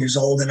 19 years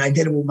old and I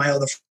did it with my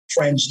other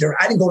friends there.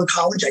 I didn't go to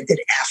college. I did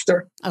it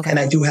after. Okay. And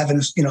I do have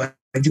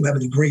a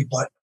degree,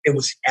 but it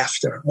was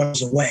after when I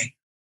was away.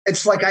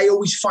 It's I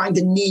always find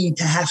a need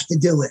to have to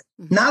do it.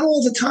 Mm-hmm. Not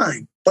all the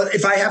time, but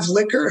if I have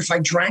liquor, if I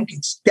drank,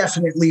 it's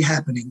definitely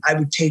happening. I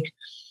would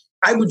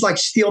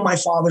steal my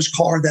father's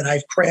car that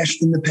I've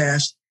crashed in the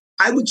past.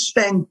 I would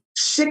spend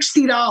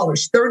 $60,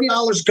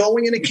 $30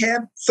 going in a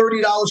cab,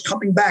 $30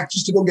 coming back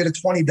just to go get a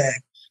 20 bag,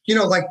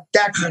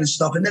 that kind of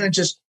stuff. And then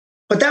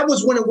but that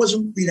was when it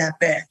wasn't really that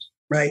bad,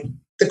 right?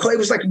 It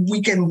was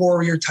weekend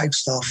warrior type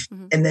stuff.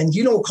 Mm-hmm. And then,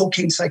 what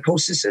cocaine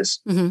psychosis is?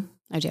 Mm-hmm.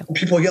 I do.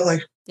 People get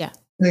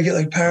they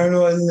get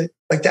paranoid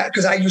like that.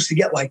 Cause I used to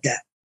get like that,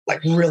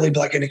 really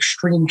an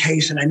extreme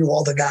case. And I knew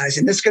all the guys,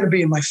 and this is going to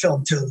be in my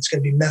film too. It's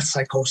going to be meth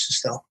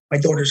psychosis though. My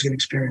daughter's going to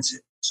experience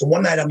it. So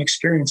one night I'm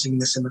experiencing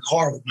this in the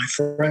car with my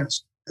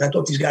friends. And I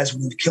thought these guys were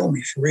going to kill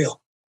me for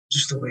real.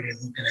 Just the way they're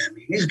looking at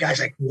me. These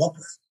guys I grew up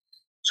with.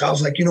 So I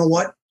was like, you know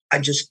what? I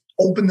just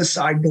opened the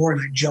side door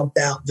and I jumped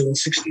out doing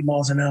 60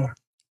 miles an hour.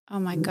 Oh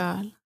my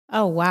God.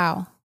 Oh,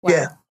 wow.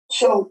 Yeah.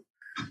 So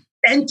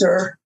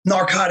enter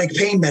narcotic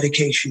pain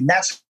medication.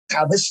 That's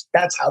how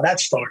that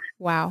started.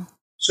 Wow.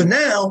 So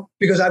now,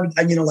 because I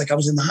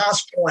was in the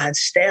hospital, I had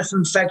staph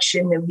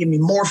infection, they would give me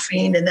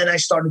morphine. And then I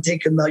started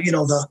taking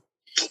the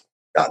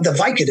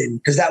Vicodin,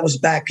 because that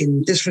was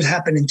this was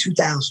happened in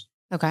 2000.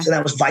 Okay. So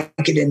that was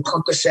Vicodin,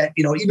 Percocet,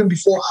 even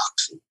before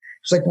Oxy. It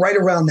was right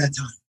around that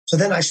time. So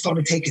then I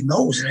started taking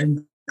those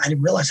and I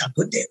didn't realize how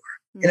good they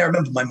were. Mm-hmm. And I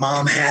remember my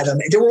mom had them.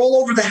 They were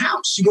all over the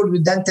house. You go to the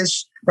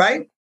dentist,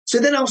 right? So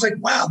then I was like,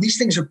 wow, these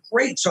things are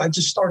great. So I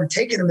just started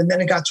taking them. And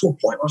then it got to a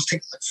point where I was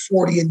taking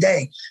 40 a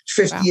day,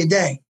 50 a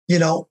day, and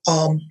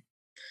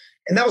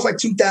that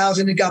was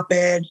 2000. It got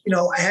bad.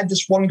 I had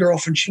this one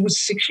girlfriend. She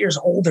was 6 years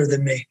older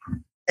than me.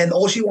 And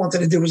all she wanted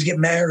to do was get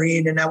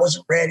married. And I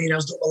wasn't ready. And I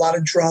was doing a lot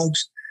of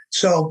drugs.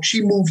 So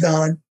she moved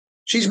on.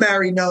 She's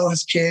married now,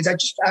 has kids.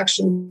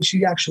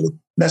 She actually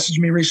messaged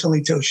me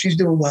recently too. She's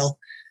doing well.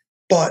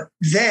 But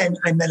then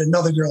I met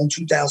another girl in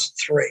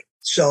 2003.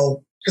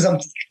 So, because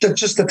I'm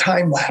just the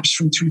time lapse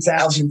from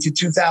 2000 to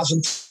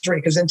 2003.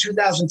 Because in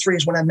 2003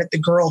 is when I met the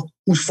girl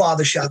whose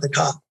father shot the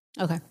cop.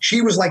 Okay.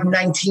 She was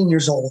 19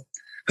 years old.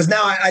 Because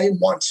now I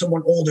didn't want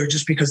someone older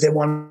just because they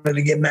wanted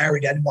to get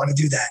married. I didn't want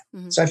to do that.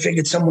 Mm-hmm. So I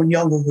figured someone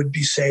younger would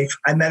be safe.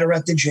 I met her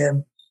at the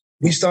gym.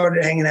 We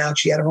started hanging out.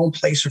 She had her own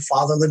place. Her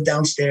father lived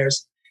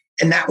downstairs.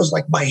 And that was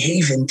my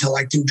haven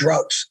to do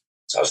drugs.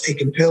 So I was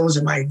taking pills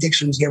and my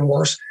addiction was getting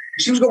worse.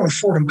 She was going to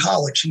Fordham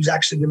College. She was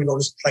actually going to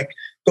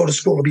go to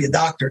school to be a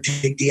doctor,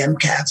 take the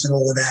MCATs and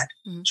all of that.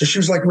 Mm-hmm. So she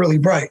was really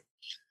bright.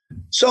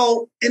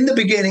 So in the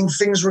beginning,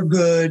 things were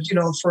good,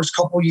 first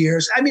couple of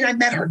years. I mean, I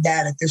met her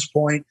dad at this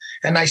point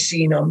and I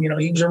seen him,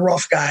 he was a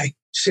rough guy,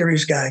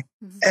 serious guy.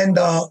 Mm-hmm.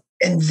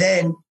 And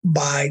then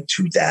by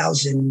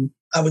 2000,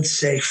 I would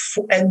say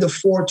end of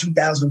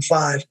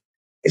 2005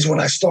 is when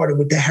I started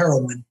with the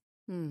heroin.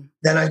 Mm.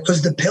 Then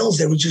because the pills,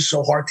 they were just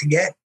so hard to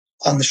get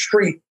on the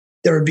street.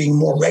 They were being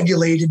more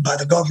regulated by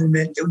the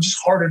government. It was just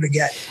harder to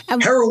get.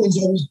 Heroin's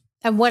always...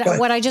 And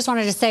what I just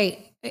wanted to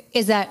say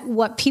is that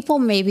what people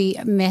maybe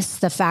miss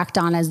the fact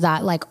on is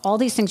that like all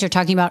these things you're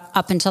talking about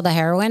up until the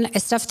heroin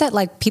is stuff that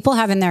like people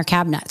have in their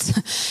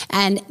cabinets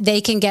and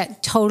they can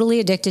get totally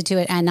addicted to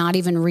it and not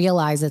even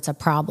realize it's a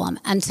problem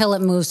until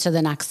it moves to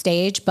the next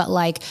stage. But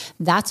like,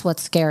 that's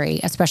what's scary,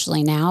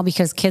 especially now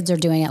because kids are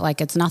doing it like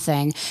it's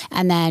nothing.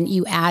 And then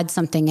you add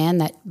something in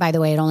that, by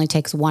the way, it only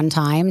takes one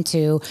time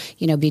to,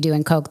 be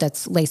doing coke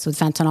that's laced with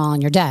fentanyl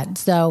and you're dead.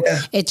 So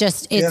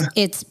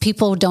it's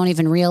people don't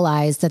even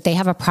realize that they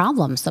have a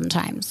problem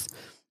sometimes.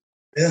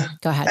 Yeah.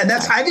 Go ahead. And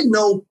I didn't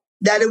know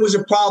that it was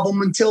a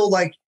problem until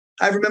like,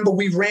 I remember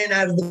we ran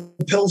out of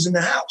the pills in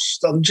the house.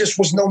 So there just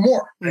was no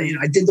more.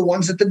 I did the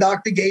ones that the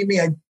doctor gave me.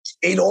 I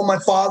ate all my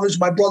father's,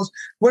 my brother's,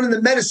 one of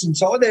the medicines.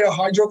 So they are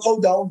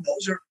hydrocodone.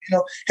 Those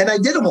are, and I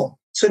did them all.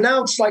 So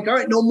now it's like, all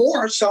right, no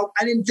more. So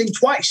I didn't think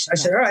twice. I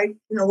said, all right,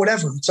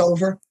 whatever, it's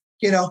over,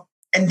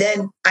 and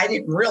then I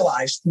didn't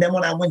realize. And then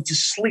when I went to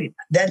sleep,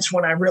 that's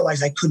when I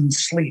realized I couldn't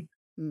sleep.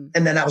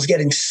 And then I was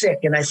getting sick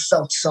and I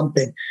felt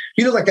something,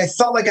 like I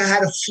felt like I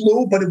had a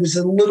flu, but it was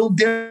a little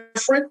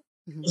different.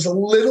 It was a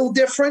little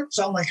different.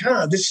 So I'm like,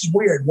 this is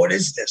weird. What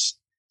is this?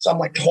 So I'm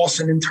like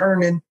tossing and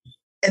turning.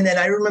 And then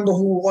I remember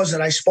who it was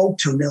that I spoke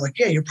to. And they're like,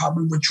 yeah, you're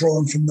probably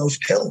withdrawing from those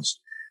pills.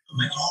 I'm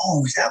like,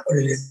 oh, is that what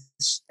it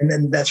is? And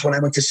then that's when I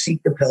went to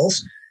seek the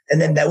pills.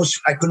 And then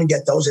I couldn't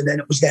get those. And then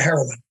it was the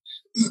heroin.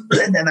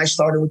 And then I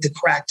started with the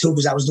crack too,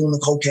 because I was doing the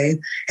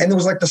cocaine. And it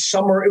was like the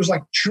summer, it was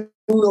like June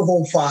of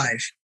 2005.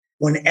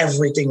 When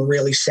everything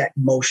really set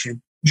in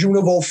motion, June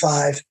of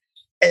 2005.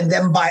 And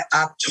then by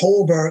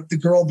October, the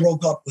girl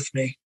broke up with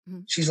me.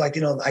 She's like,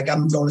 like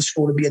I'm going to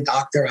school to be a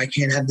doctor. I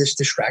can't have this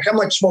distraction. I'm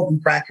like smoking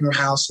crack in her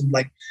house and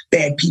like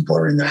bad people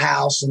are in the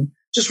house and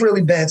just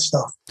really bad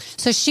stuff.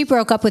 So she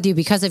broke up with you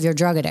because of your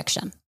drug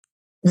addiction.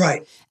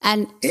 Right.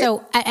 And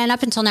so, and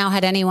up until now,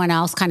 had anyone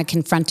else kind of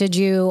confronted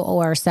you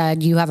or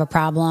said, you have a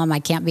problem, I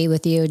can't be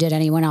with you? Did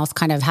anyone else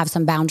kind of have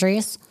some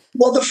boundaries?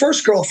 Well, the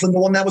first girlfriend,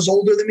 the one that was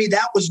older than me,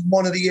 that was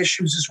one of the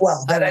issues as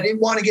well, that I didn't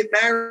want to get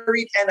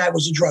married and I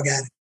was a drug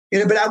addict.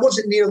 But I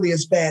wasn't nearly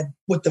as bad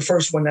with the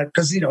first one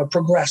because, it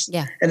progressed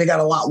and it got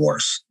a lot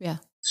worse. Yeah.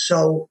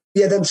 So,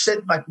 then said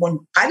like when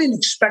I didn't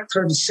expect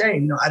her to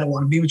say, I don't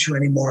want to be with you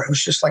anymore. It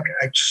was just like,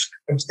 I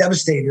was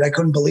devastated. I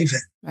couldn't believe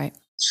it. Right.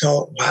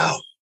 So, wow.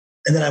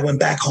 And then I went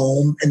back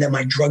home and then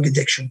my drug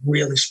addiction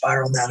really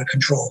spiraled out of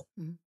control.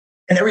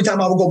 And every time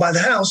I would go by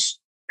the house,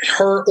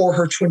 her or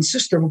her twin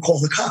sister would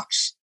call the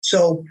cops.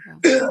 So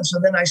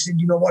then I said,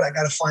 you know what? I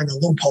got to find a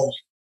loophole.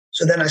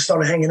 So then I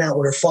started hanging out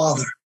with her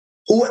father,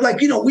 who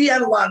we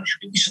had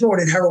we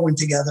snorted heroin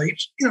together.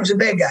 He was a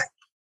bad guy.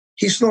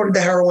 He snorted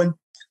the heroin.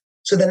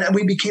 So then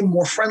we became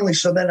more friendly.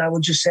 So then I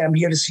would just say, I'm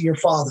here to see your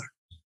father.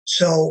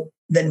 So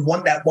then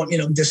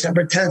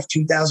December 10th,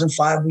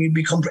 2005, we'd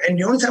become, and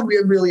the only time we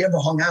had really ever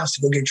hung out was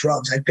to go get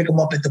drugs. I'd pick him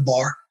up at the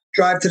bar,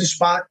 drive to the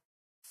spot,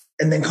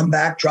 and then come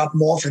back, drop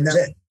him off, and that's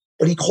it.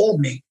 But he called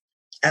me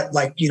at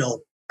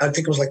I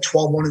think it was like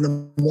 1 in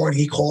the morning.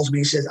 He calls me.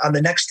 He says, on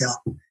the Nextel,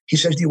 he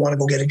says, do you want to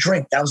go get a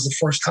drink? That was the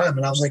first time.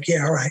 And I was like,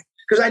 yeah, all right.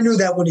 Because I knew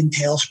that would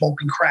entail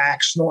smoking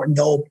crack, snorting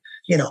dope,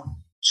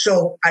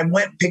 So I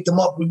went, picked him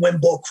up. We went,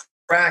 bought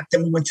crack.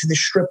 Then we went to the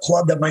strip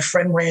club that my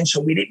friend ran.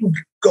 So we didn't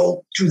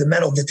go through the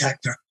metal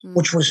detector,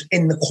 which was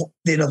in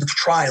the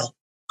trial.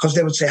 Because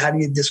they would say, how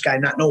did this guy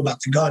not know about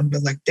the gun?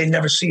 But like, they'd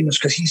never seen us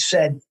because he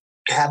said,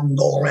 have him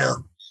go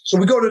around. So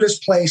we go to this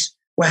place.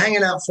 We're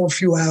hanging out for a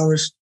few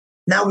hours.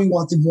 Now we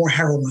wanted more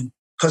heroin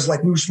because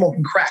like we were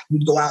smoking crack.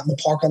 We'd go out in the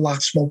parking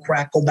lot, smoke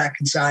crack, go back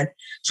inside.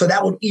 So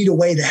that would eat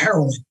away the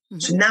heroin.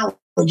 So now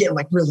we're getting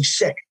like really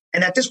sick.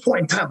 And at this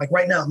point in time, like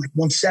right now, I'm like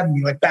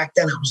 170. Like back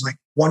then I was like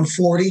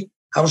 140.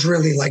 I was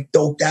really like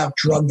doped out,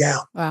 drugged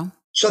out. Wow.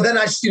 So then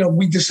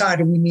we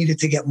decided we needed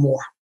to get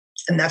more.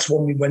 And that's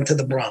when we went to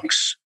the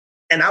Bronx.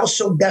 And I was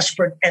so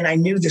desperate and I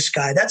knew this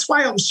guy. That's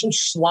why I was so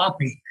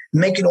sloppy,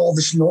 making all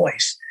this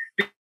noise.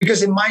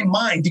 Because in my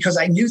mind, because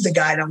I knew the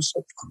guy and I was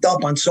so fucked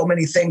up on so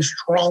many things,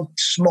 drunk,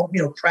 smoke,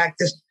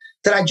 practice,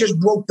 that I just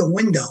broke the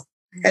window.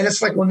 And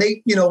it's like when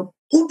they,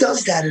 who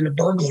does that in a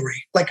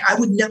burglary? Like I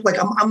would never, like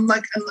I'm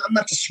not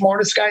the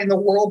smartest guy in the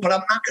world, but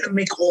I'm not going to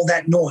make all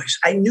that noise.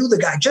 I knew the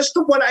guy. Just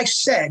what I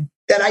said,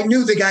 that I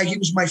knew the guy, he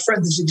was my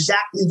friend, is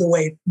exactly the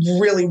way it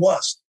really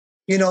was.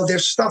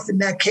 There's stuff in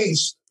that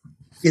case.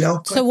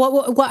 So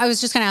what I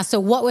was just going to ask, so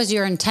what was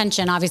your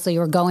intention? Obviously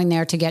you were going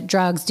there to get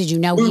drugs. Did you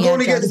know we were going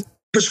to drugs? get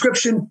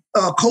prescription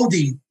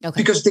codeine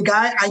because the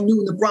guy I knew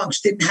in the Bronx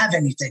didn't have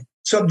anything.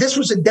 So this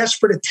was a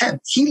desperate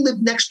attempt. He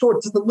lived next door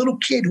to the little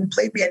kid who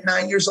played me at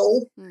 9 years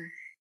old.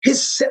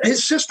 His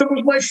sister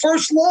was my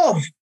first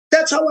love.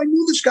 That's how I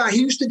knew this guy.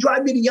 He used to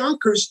drive me to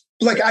Yonkers.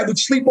 Like I would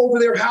sleep over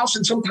their house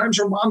and sometimes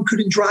her mom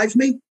couldn't drive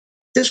me.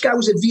 This guy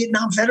was a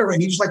Vietnam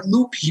veteran. He was like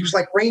Loopy. He was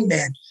like Rain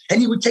Man.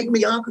 And he would take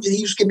me Yonkers and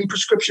he used to give me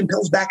prescription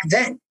pills back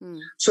then.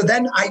 So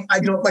then I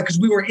don't because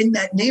we were in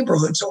that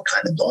neighborhood. So it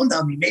kind of dawned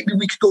on me, maybe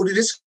we could go to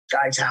this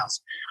guy's house.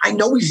 I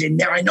know he's in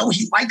there. I know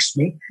he likes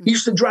me. He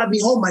used to drive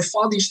me home. My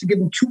father used to give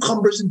him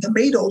cucumbers and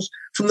tomatoes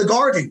from the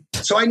garden.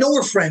 So I know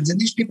we're friends. And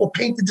these people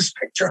painted this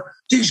picture.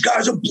 These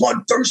guys are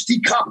bloodthirsty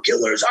cop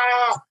killers.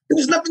 It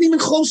was nothing even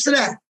close to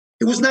that.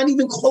 It was not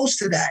even close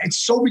to that. It's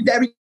so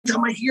every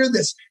time I hear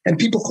this and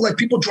people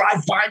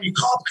drive by and you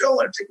cop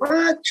killer. It's like,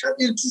 what?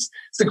 It's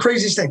the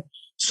craziest thing.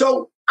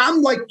 So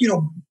I'm like,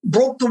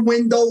 broke the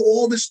window,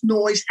 all this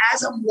noise.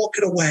 As I'm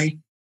walking away,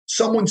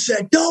 someone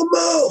said, don't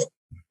move.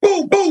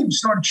 Boom, boom,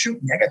 started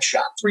shooting. I got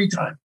shot 3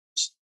 times.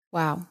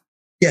 Wow.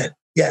 Yeah.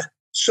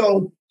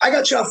 So I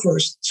got shot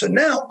first. So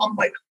now I'm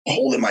like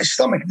holding my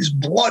stomach, this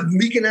blood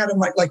leaking out of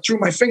like through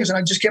my fingers, and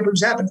I just can't believe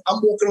it's happening.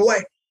 I'm walking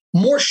away.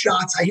 More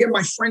shots. I hear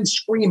my friend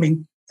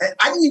screaming.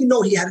 I didn't even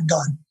know he had a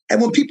gun.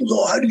 And when people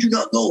go, how did you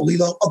not know,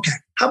 Lillo? Okay,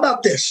 how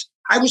about this?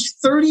 I was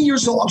 30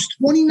 years old. I was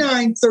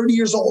 29, 30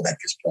 years old at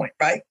this point,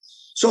 right?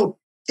 So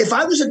if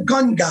I was a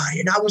gun guy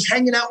and I was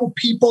hanging out with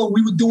people and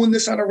we were doing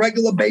this on a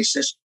regular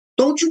basis,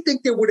 don't you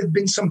think there would have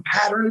been some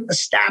pattern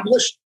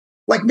established?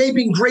 Like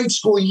maybe in grade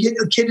school, you hit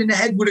a kid in the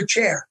head with a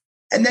chair.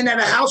 And then at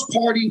a house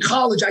party in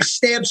college, I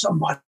stabbed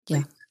somebody.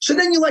 Yeah. So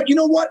then you're like, you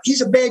know what?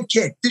 He's a bad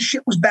kid. This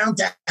shit was bound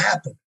to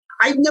happen.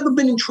 I've never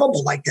been in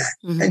trouble like that.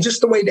 Mm-hmm. And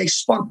just the way they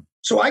spun.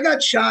 So I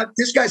got shot.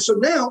 This guy. So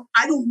now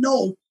I don't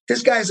know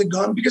this guy has a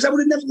gun because I would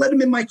have never let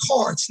him in my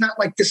car. It's not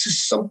like this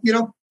is some,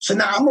 So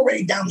now I'm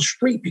already down the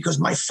street because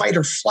my fight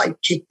or flight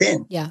kicked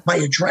in. Yeah. My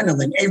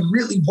adrenaline. It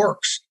really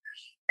works.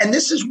 And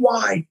this is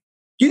why,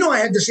 I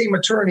had the same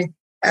attorney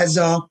as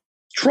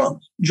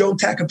Trump, Joe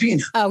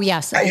Tacopina. Oh,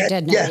 yes. I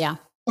did know. Yeah.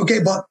 Okay.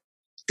 But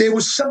there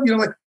was some,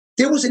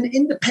 there was an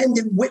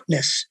independent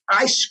witness.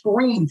 I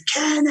screamed,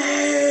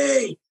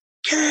 Kenny,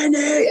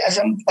 as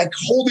I'm like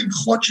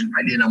clutching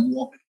right in. I'm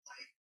walking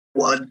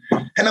blood.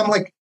 And I'm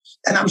like,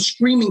 and I'm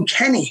screaming,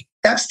 Kenny.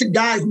 That's the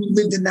guy who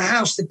lived in the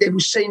house that they were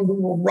saying we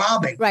were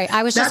robbing. Right.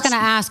 I was just going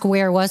to ask,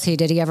 where was he?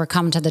 Did he ever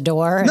come to the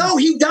door? No,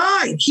 he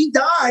died. He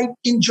died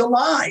in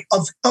July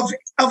of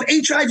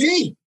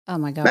HIV. Oh,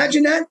 my God.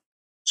 Imagine that.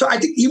 So I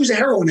think he was a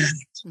heroin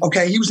addict.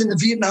 Okay. He was in the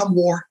Vietnam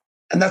War,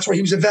 and that's why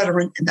he was a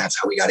veteran. And that's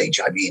how he got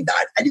HIV and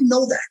died. I didn't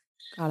know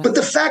that. But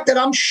the fact that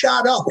I'm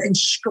shot up and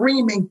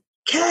screaming,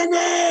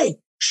 Kenny,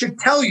 should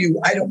tell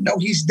you I don't know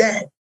he's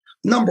dead.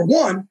 Number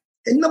one.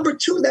 And number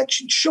two, that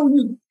should show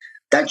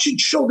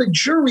the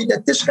jury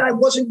that this guy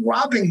wasn't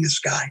robbing this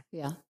guy.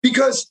 Yeah.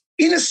 Because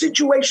in a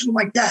situation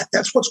like that,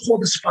 that's what's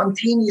called a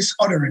spontaneous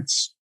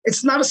utterance.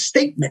 It's not a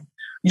statement.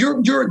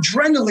 Your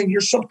adrenaline,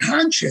 your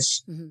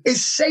subconscious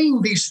is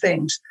saying these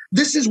things.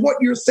 This is what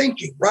you're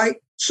thinking, right?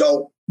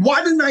 So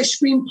why didn't I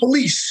scream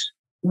police?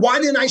 Why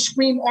didn't I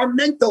scream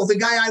Armento, the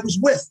guy I was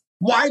with?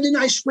 Why didn't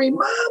I scream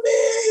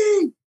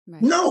Mommy?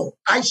 Right. No,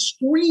 I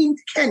screamed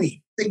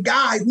Kenny, the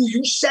guy who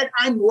you said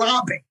I'm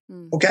robbing.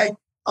 Okay.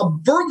 A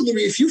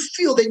burglary, if you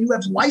feel that you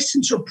have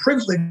license or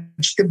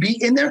privilege to be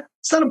in there,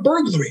 it's not a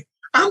burglary.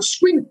 I'm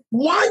screaming.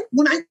 Why?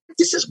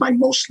 This is my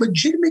most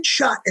legitimate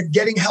shot at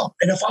getting help.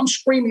 And if I'm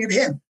screaming at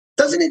him,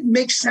 doesn't it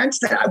make sense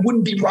that I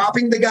wouldn't be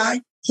robbing the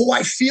guy who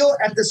I feel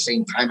at the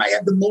same time I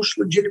have the most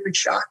legitimate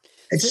shot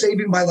at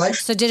saving my life?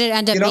 So did it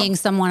end up being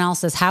someone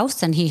else's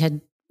house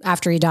and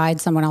after he died,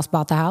 someone else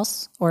bought the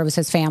house, or it was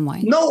his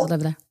family? No. That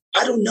lived there?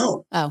 I don't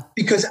know. Oh.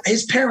 Because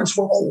his parents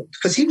were old,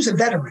 because he was a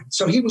veteran.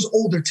 So he was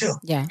older too.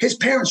 Yeah. His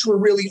parents were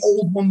really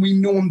old when we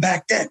knew him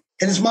back then.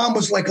 And his mom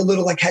was like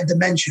had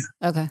dementia.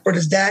 Okay. But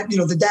his dad,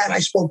 the dad, I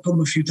spoke to him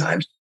a few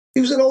times.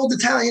 He was an old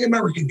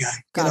Italian-American guy.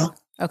 Got it.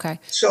 Okay.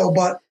 So,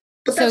 but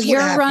so you're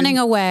running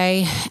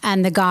away,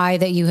 and the guy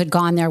that you had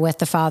gone there with,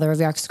 the father of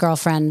your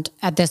ex-girlfriend,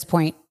 at this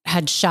point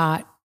had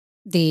shot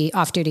the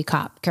off-duty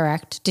cop,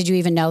 correct? Did you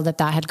even know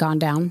that had gone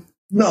down?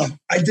 No,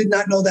 I did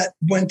not know that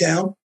went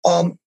down.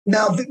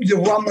 Now,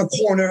 around the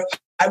corner,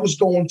 I was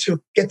going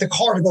to get the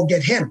car to go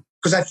get him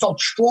because I felt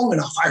strong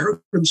enough. I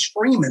heard him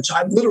screaming. So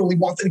I literally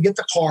wanted to get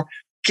the car,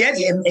 get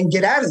him, and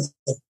get out of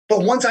there.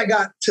 But once I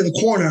got to the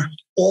corner,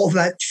 all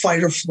that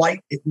fight or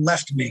flight, it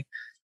left me.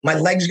 My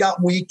legs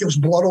got weak. There was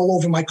blood all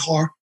over my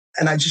car.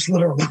 And I just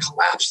literally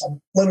collapsed.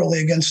 I'm literally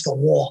against the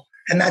wall.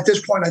 And at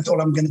this point, I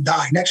thought I'm going to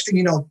die. Next thing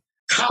you know,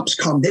 cops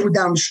come. They were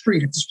down the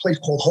street at this place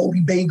called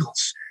Holy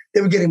Bagels.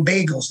 They were getting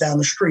bagels down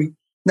the street.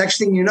 Next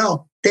thing you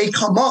know, they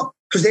come up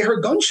because they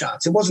heard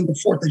gunshots. It wasn't the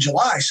 4th of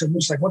July. So it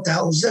was like, what the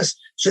hell is this?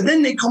 So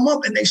then they come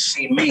up and they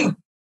see me,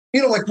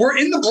 like we're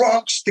in the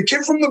Bronx, the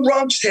kid from the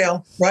Bronx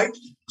tale, right?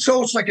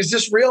 So it's like, is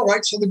this real,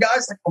 right? So the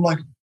guy's like, I'm like,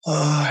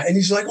 and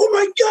he's like, oh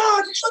my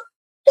God. He's like,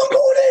 look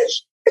who it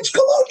is. It's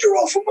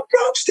Calogero from the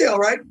Bronx tale,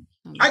 right?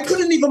 I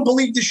couldn't even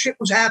believe this shit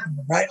was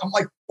happening, right? I'm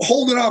like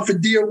holding on for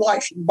dear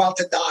life. I'm about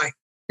to die.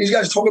 These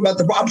guys talking about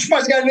I'm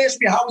surprised the guy didn't ask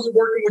me, how was it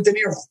working with De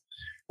Niro,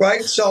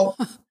 right? So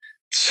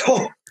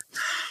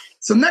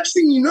next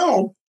thing you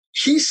know,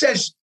 he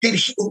says,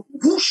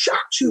 who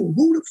shot you?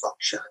 Who the fuck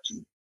shot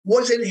you?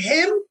 Was it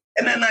him?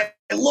 And then I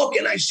look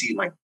and I see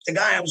the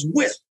guy I was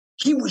with.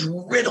 He was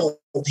riddled.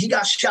 He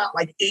got shot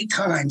like 8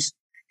 times.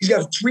 He's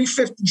got a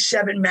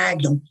 .357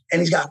 Magnum,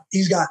 and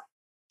he's got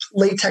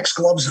latex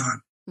gloves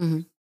on. Mm-hmm.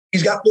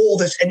 He's got all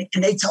this. And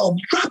they tell him,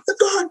 drop the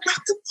gun,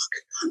 drop the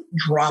fucking gun.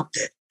 Dropped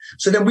it.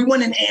 So then we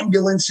went in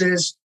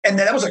ambulances. And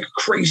then that was like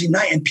a crazy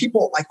night. And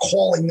people like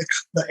calling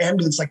the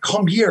ambulance, like,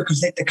 come here.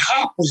 Because the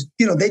cop was,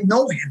 they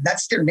know him.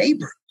 That's their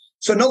neighbor.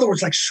 So in other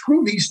words, like,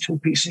 screw these two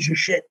pieces of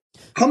shit.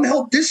 Come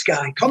help this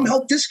guy. Come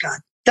help this guy.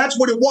 That's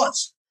what it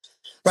was.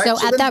 Right?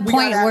 So at that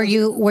point, were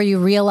you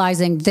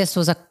realizing this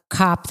was a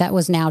cop that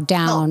was now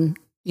down? No,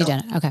 you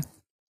didn't. Okay.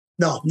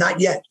 No, not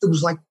yet. It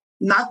was like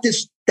not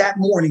that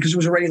morning, because it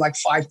was already like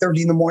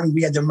 5:30 in the morning.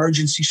 We had the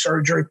emergency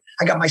surgery.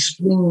 I got my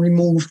spleen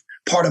removed,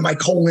 part of my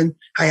colon.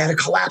 I had a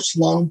collapsed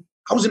lung.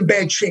 I was in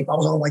bad shape. I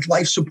was on like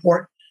life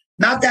support.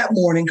 Not that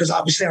morning, because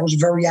obviously I was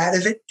very out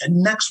of it. The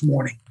next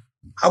morning,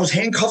 I was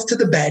handcuffed to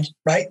the bed,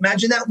 right?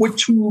 Imagine that, with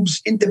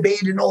tubes,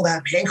 intubated and all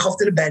that, handcuffed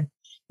to the bed.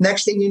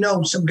 Next thing you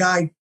know, some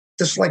guy,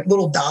 this like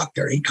little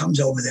doctor, he comes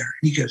over there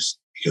and he goes,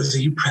 are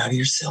you proud of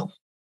yourself?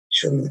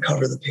 Show him the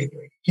cover of the paper.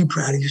 You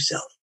proud of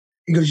yourself?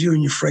 He goes, you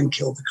and your friend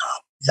killed the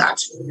cop.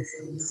 That's what it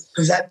is.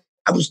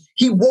 Because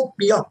he woke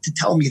me up to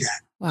tell me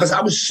that, because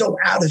I was so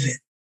out of it.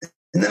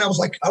 And then I was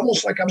like,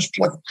 almost like I was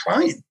like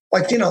crying,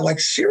 like, like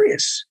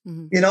serious,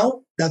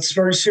 that's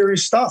very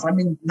serious stuff. I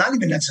mean, not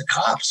even that's a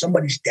cop.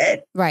 Somebody's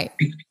dead. Right.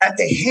 At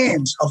the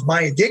hands of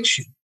my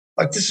addiction.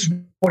 Like, this is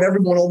what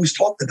everyone always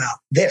talked about,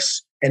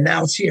 this. And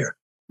now it's here.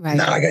 Right.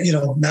 Now I got,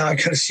 now I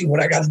got to see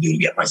what I got to do to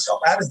get myself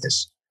out of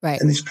this.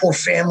 Right. And this poor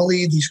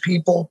family, these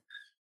people,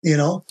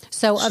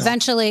 So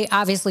eventually,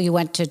 obviously, you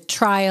went to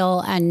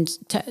trial, and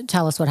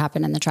tell us what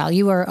happened in the trial.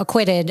 You were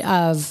acquitted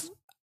of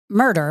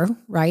murder,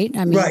 right?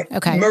 I mean, right.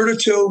 Okay. Murder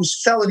 2 was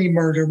felony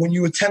murder, when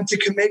you attempt to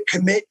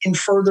commit in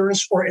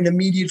furtherance or in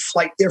immediate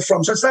flight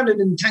therefrom. So it's not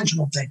an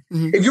intentional thing.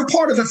 Mm-hmm. If you're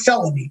part of a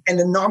felony and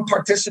a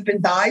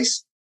non-participant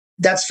dies,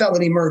 that's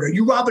felony murder.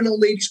 You rob an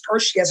old lady's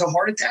purse, she has a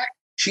heart attack,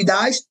 she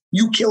dies,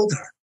 you killed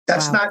her.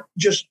 That's not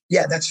just,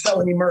 that's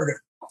felony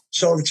murder.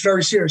 So it's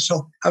very serious.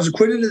 So I was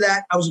acquitted of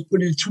that. I was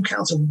acquitted of 2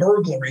 counts of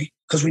burglary,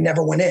 because we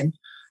never went in.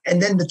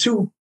 And then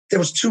there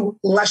was 2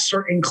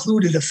 lesser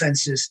included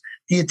offenses.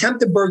 The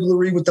attempted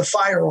burglary with the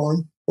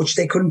firearm, which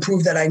they couldn't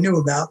prove that I knew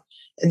about.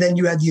 And then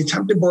you had the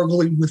attempted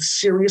burglary with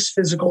serious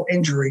physical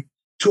injury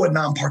to a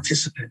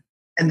non-participant.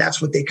 And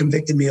that's what they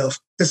convicted me of.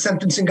 The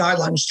sentencing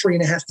guideline was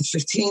 3.5 to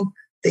 15.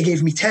 They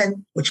gave me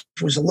 10, which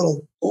was a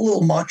little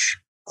much,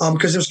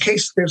 because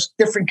there's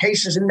different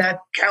cases in that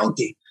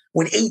county.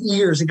 With 8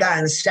 years, a guy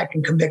in a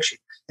second conviction,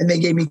 and they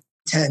gave me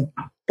 10.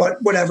 But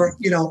whatever,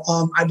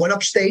 I went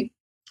upstate.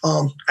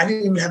 I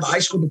didn't even have a high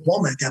school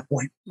diploma at that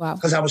point. Wow.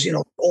 Because I was,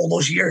 all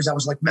those years I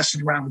was like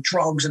messing around with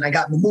drugs, and I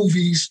got in the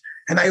movies,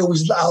 and I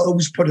always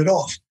put it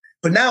off.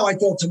 But now I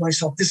thought to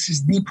myself, this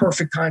is the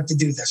perfect time to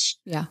do this.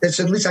 Yeah.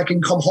 It's at least I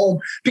can come home,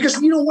 because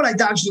you know what? I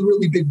dodged a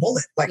really big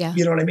bullet. Like,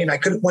 you know what I mean? I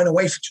could have went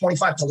away for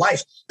 25 to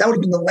life. That would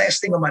have been the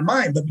last thing on my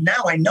mind. But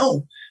now I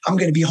know I'm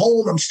going to be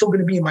home. I'm still going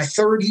to be in my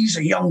 30s,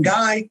 a young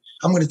guy.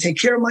 I'm going to take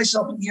care of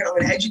myself. I'm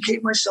going to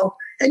educate myself.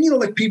 And,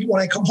 like people,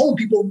 when I come home,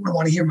 people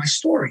want to hear my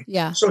story.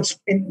 Yeah. So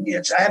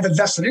I have a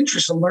vested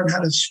interest in learning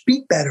how to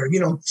speak better,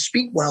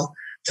 speak well.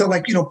 So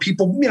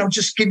people,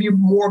 just give you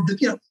more of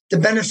the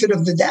benefit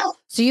of the doubt.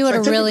 So you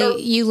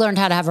you learned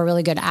how to have a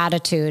really good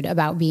attitude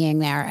about being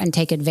there and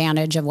take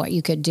advantage of what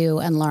you could do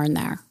and learn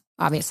there,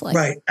 obviously.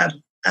 Right.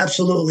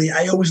 Absolutely.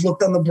 I always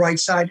looked on the bright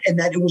side, and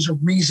that it was a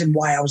reason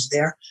why I was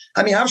there.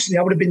 I mean, obviously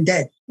I would have been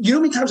dead. You know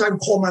how many times I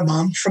would call my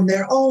mom from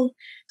there? Oh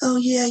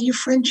yeah, your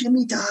friend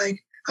Jimmy died.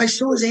 I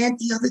saw his aunt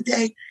the other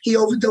day. He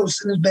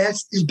overdosed in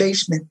his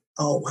basement.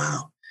 Oh,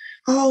 wow.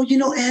 Oh,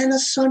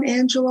 Anna's son,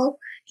 Angelo?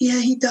 Yeah,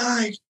 he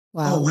died.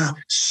 Wow. Oh, wow.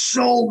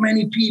 So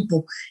many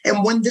people.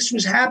 And when this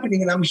was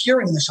happening and I'm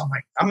hearing this, I'm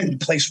like, I'm in the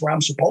place where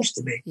I'm supposed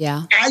to be.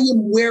 Yeah. I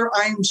am where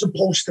I am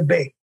supposed to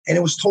be. And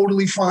it was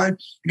totally fine.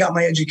 I got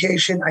my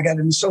education. I got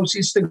an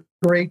associate's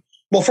degree.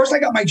 Well, first I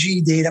got my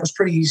GED. That was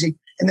pretty easy.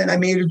 And then I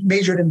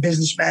majored in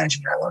business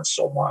management. I learned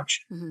so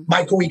much. Mm-hmm.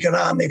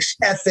 Microeconomics,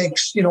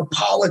 ethics,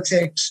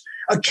 politics,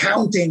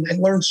 accounting. I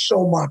learned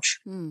so much.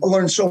 I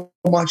learned so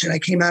much. And I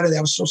came out of there.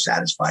 I was so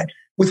satisfied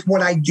with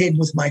what I did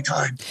with my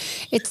time.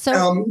 It's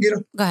so,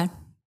 go ahead.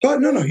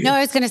 No,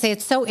 I was going to say,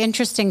 it's so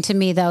interesting to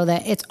me though,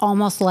 that it's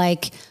almost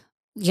like,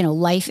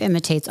 life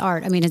imitates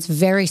art. I mean, it's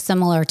very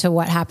similar to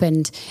what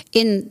happened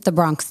in the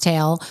Bronx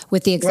Tale,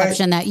 with the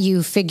exception that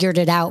you figured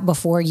it out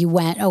before you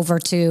went over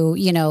to,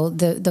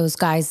 those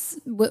guys,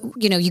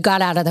 you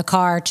got out of the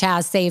car,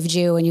 Chaz saved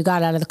you, and you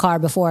got out of the car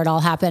before it all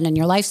happened and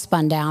your life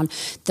spun down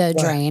the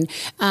drain.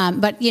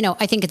 But,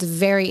 I think it's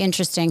very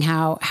interesting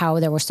how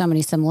there were so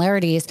many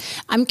similarities.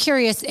 I'm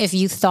curious if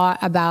you thought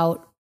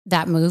about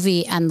that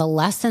movie and the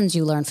lessons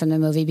you learned from the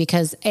movie,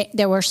 because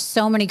there were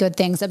so many good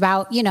things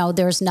about,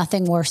 there's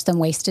nothing worse than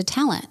wasted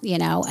talent,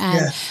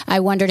 and I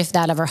wondered if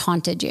that ever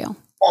haunted you.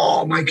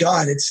 Oh my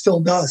God, it still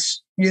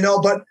does,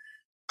 but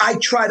I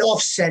try to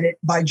offset it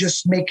by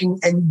just making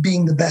and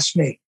being the best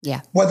me.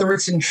 Yeah. Whether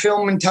it's in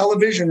film and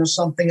television or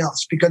something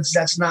else, because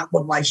that's not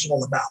what life's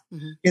all about.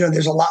 Mm-hmm.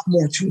 There's a lot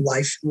more to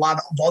life, a lot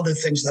of other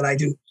things that I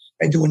do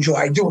enjoy.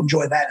 I do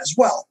enjoy that as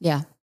well.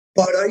 Yeah.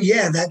 But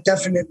that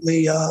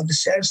definitely, the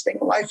saddest thing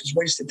in life is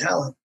wasted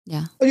talent.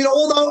 Yeah.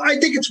 Although I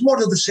think it's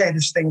one of the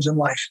saddest things in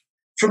life.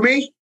 For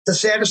me, the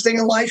saddest thing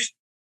in life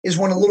is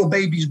when a little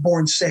baby's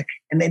born sick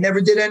and they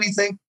never did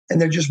anything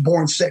and they're just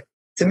born sick.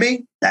 To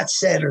me, that's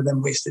sadder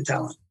than wasted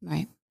talent.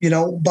 Right.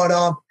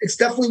 But it's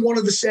definitely one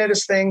of the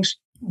saddest things.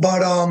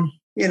 But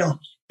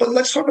but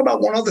let's talk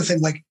about one other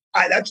thing. Like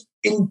that's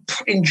in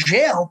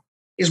jail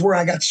is where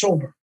I got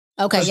sober.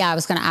 Okay, yeah, I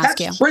was going to ask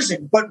you.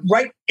 Prison, but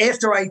right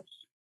after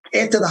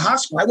the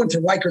hospital, I went to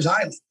Rikers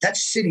Island.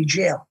 That's city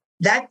jail.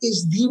 That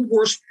is the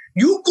worst.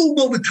 You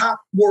Google the top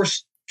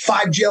worst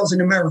 5 jails in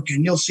America,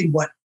 and you'll see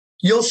what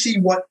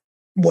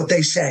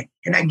they say.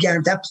 And I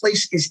guarantee that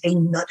place is a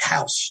nut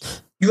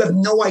house. You have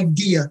no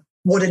idea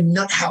what a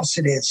nut house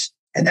it is.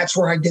 And that's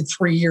where I did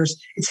 3 years.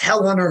 It's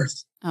hell on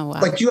earth. Oh,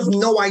 wow. Like you have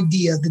no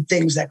idea the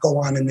things that go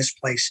on in this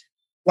place.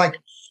 Like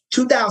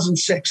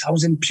 2006, I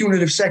was in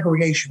punitive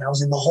segregation. I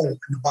was in the hole in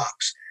the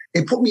box.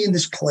 They put me in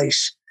this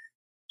place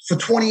for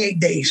 28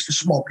 days for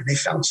smoking. They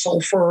found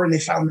sulfur and they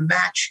found the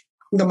match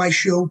under my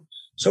shoe.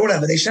 So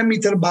whatever, they sent me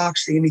to the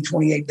box. They gave me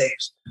 28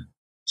 days.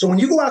 So when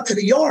you go out to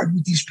the yard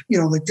with these,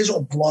 like there's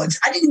all bloods.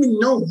 I didn't even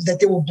know that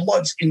there were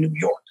bloods in New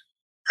York.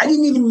 I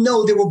didn't even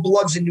know there were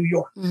bloods in New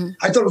York. Mm-hmm.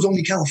 I thought it was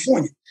only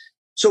California.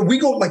 So we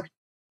go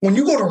when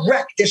you go to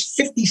rec, there's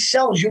 50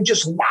 cells. You're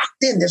just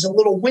locked in. There's a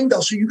little window.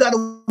 So you got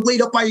to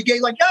wait up by your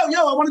gate like, yo,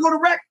 I want to go to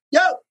rec.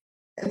 Yo.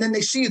 And then they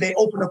see you. They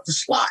open up the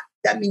slot.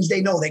 That means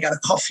they know they got to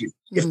cuff you.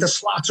 Mm-hmm. If the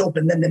slot's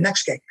open, then the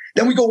next gate.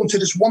 Then we go into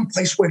this one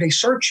place where they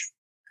search you.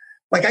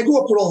 Like I grew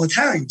up with all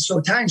Italians. So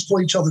Italians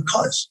call each other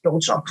cuz. Yo,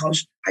 what's up,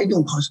 cuz? How you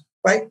doing, cuz?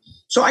 Right?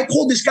 So I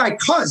called this guy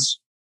cuz.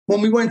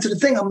 When we went into the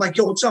thing, I'm like,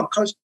 yo, what's up,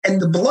 cuz? And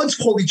the Bloods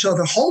called each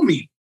other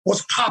homie.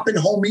 What's popping,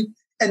 homie?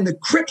 And the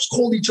Crips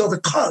called each other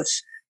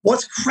cuz.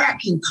 What's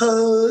cracking,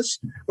 cuz?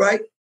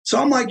 Right? So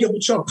I'm like, yo,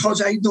 what's up,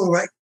 cuz? How you doing,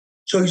 right?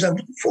 So he's like,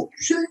 what the fuck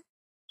you say?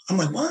 I'm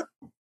like, what?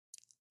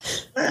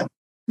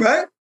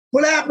 Right?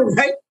 What happened,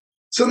 right?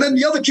 So then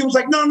the other kid was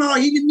like, no,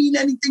 he didn't mean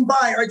anything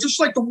by it. Right? Just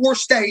like the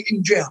worst day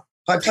in jail.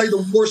 I tell you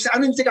the worst. I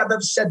don't even think I've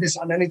ever said this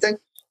on anything.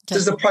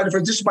 This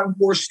is my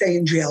worst day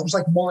in jail. It was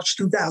like March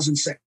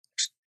 2006.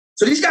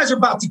 So these guys are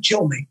about to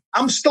kill me.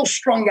 I'm still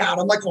strung out.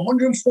 I'm like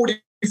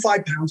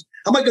 145 pounds.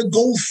 I'm like a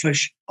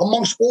goldfish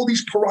amongst all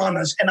these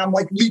piranhas, and I'm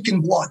like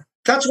leaking blood.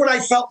 That's what I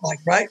felt like,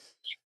 right?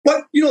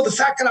 But, the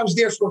fact that I was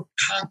there for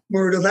cop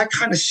murder, that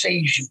kind of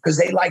saves you because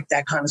they like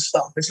that kind of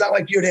stuff. It's not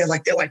like you're there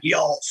like they're like,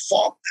 yo,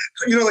 fuck.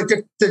 Like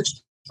they're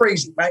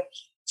crazy, right?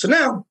 So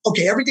now,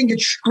 okay, everything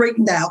gets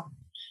straightened out.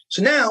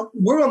 So now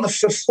we're on the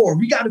 5th floor.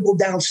 We got to go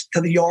down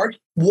to the yard,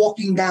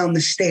 walking down the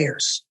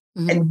stairs.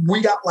 Mm-hmm. And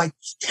we got like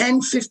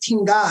 10,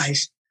 15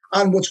 guys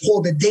on what's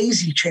called a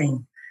daisy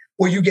chain,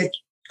 where you get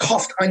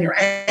cuffed on your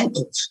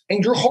ankles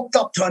and you're hooked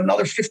up to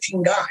another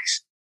 15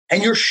 guys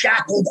and you're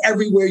shackled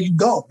everywhere you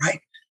go,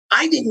 right?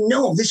 I didn't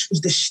know this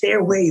was the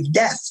stairway of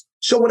death.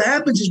 So what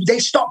happens is they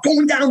start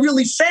going down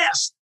really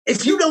fast.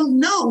 If you don't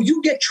know,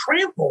 you get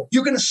trampled.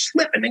 You're going to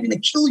slip and they're going to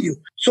kill you.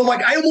 So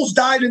like I almost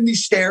died in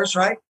these stairs,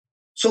 right?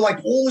 So like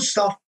all this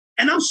stuff,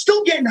 and I'm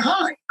still getting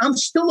high. I'm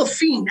still a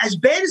fiend. As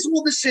bad as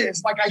all this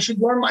is, like I should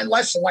learn my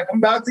lesson. Like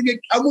I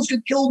almost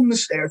get killed in the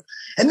stairs.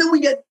 And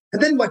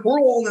then like we're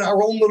all in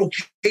our own little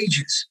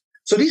cages.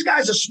 So these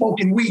guys are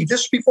smoking weed.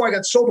 This is before I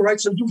got sober,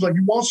 right? So the dude was like,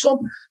 you want some?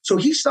 So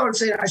he started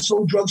saying I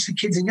sold drugs to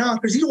kids in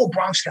Yonkers. These are all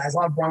Bronx guys, a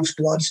lot of Bronx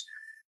Bloods.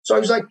 So I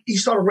was like, he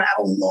started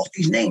rattling off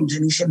these names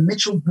and he said,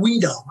 Mitchell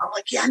Guido. I'm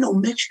like, yeah, I know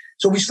Mitch.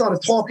 So we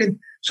started talking.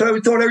 So I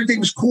thought everything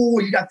was cool.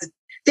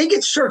 They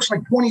get searched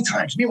like 20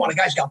 times. Meanwhile, the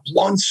guy's got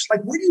blunts.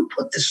 Like, where do you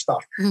put this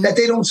stuff that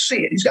they don't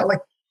see it? He's got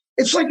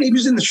it's like he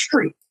was in the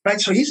street, right?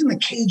 So he's in the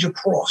cage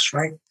across,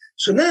 right?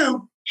 So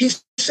now he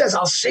says,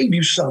 I'll save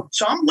you some.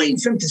 So I'm waiting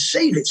for him to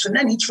save it. So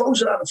then he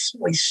throws it on the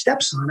floor. He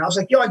steps on it. I was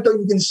like, yo, I thought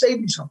you were going to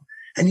save me some.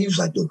 And he was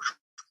like, dude,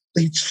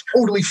 he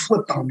totally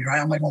flipped on me, right?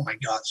 I'm like, oh my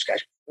God, this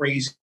guy's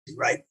crazy,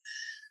 right?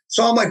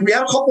 So I'm like, we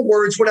had a couple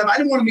words, whatever. I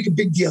didn't want to make a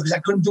big deal because I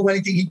couldn't do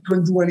anything. He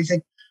couldn't do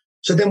anything.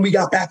 So then we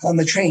got back on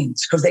the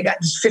trains because they got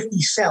these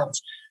 50 cells,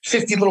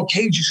 50 little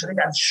cages. So they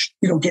got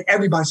to, get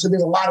everybody. So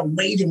there's a lot of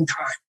waiting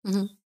time.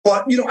 Mm-hmm.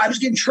 But, I was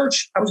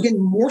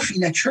getting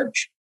morphine at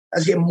church. I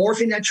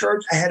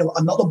had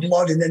another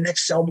blood in the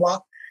next cell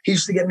block. He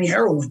used to get me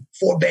heroin,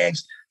 4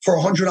 bags for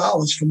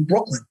 $100 from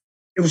Brooklyn.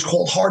 It was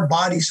called Hard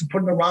Bodies, to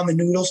put them around the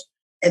noodles.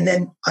 And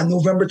then on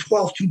November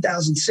 12th,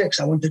 2006,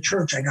 I went to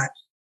church. I got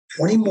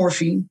 20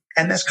 morphine,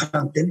 MS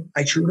Compton.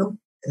 I chewed them.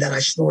 And then I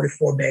snorted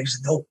 4 bags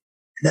of dope.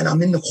 And then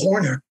I'm in the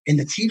corner in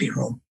the TV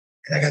room.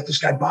 And I got this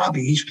guy,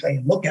 Bobby. He's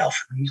playing lookout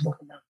for me. He's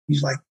looking down.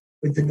 He's like,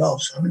 with the go.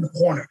 So I'm in the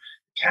corner.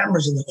 The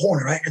camera's in the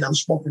corner, right? And I'm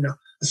smoking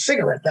a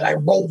cigarette that I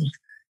rolled,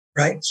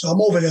 right? So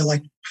I'm over there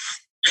like,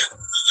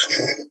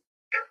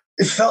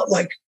 it felt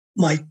like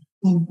my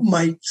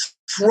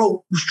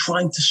throat was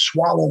trying to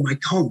swallow my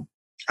tongue.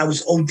 I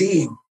was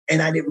ODing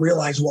and I didn't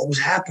realize what was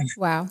happening.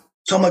 Wow.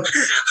 So I'm like,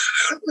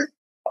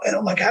 and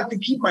I'm like, I have to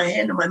keep my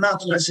hand in my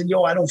mouth. And I said,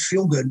 yo, I don't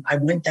feel good. I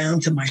went down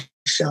to my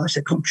cell. I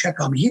said, come check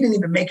on me. He didn't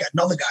even make it.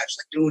 Another guy was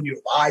like, dude, your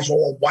eyes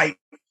all white.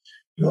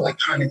 Like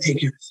trying to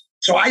take you.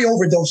 So I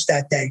overdosed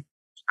that day.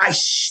 I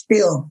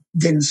still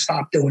didn't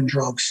stop doing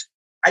drugs.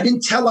 I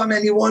didn't tell on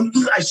anyone.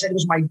 I said it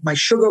was my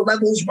sugar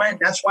levels went.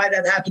 That's why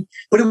that happened.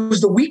 But it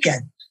was the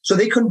weekend. So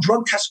they couldn't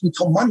drug test me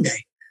until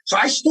Monday. So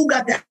I still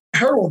got that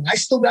heroin. I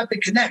still got the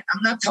connect.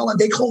 I'm not telling,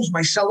 they closed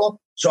my cell up.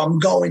 So I'm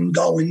going.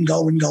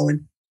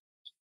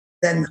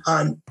 Then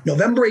on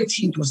November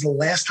 18th was the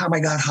last time I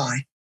got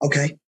high.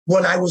 Okay.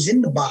 When I was in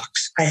the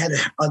box, I had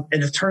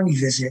an attorney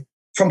visit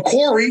from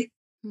Corey.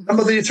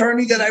 Remember the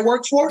attorney that I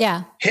worked for?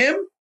 Yeah. Him.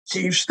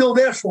 See, he's still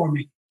there for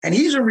me. And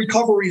he's in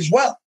recovery as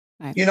well.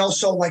 Right.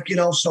 So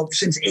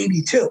since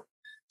 82.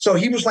 So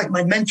he was like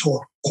my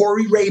mentor,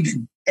 Corey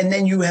Rabin. And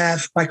then you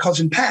have my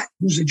cousin Pat,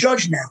 who's a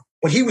judge now,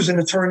 but he was an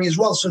attorney as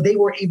well. So they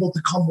were able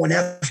to come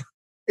whenever.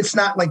 It's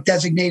not like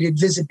designated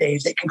visit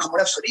days. They can come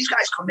whenever. So these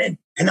guys come in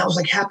and I was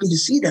like happy to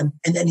see them.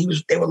 And then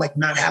they were like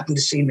not happy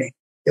to see me.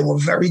 They were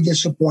very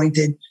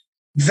disappointed.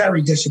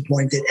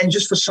 And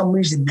just for some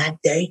reason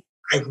that day,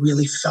 I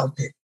really felt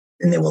it.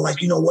 And they were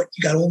like, you know what?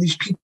 You got all these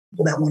people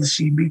that want to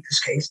see you beat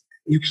this case.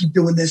 You keep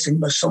doing this and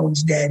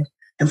someone's dead.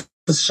 And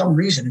for some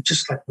reason, it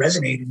just like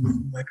resonated with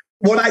me. Like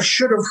what I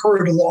should have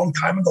heard a long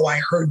time ago,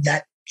 I heard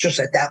that just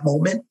at that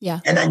moment. Yeah.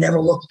 And I never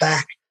looked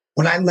back.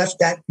 When I left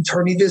that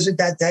attorney visit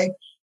that day,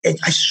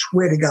 I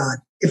swear to God,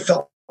 it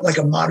felt like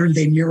a modern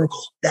day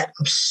miracle. That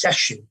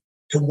obsession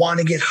to want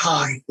to get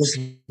high was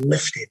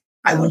lifted.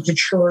 I went to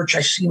church.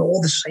 I seen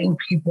all the same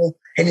people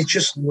and it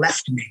just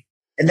left me.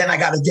 And then I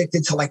got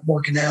addicted to like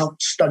working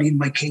out, studying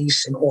my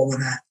case and all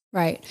of that.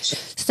 Right.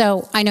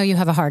 So I know you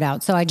have a heart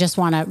out, so I just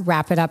want to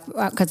wrap it up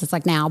because it's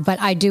like now, but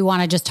I do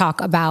want to just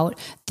talk about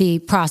the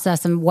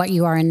process and what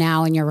you are in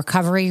now in your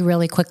recovery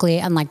really quickly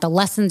and like the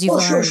lessons you've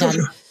learned. Sure.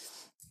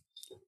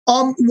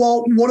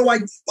 Well, what do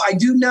I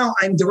do now?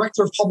 I'm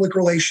director of public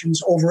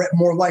relations over at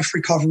More Life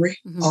Recovery.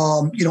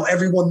 Mm-hmm.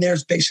 Everyone there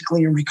is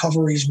basically in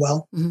recovery as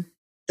well.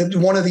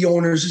 Mm-hmm. One of the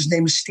owners, his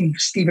name is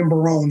Stephen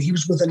Barone. He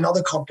was with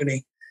another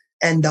company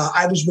and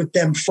I was with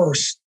them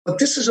first. But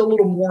this is a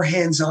little more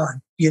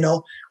hands-on,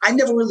 I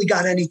never really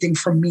got anything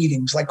from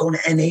meetings, like going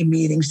to NA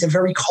meetings. They're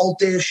very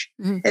cultish,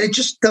 and it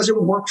just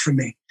doesn't work for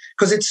me.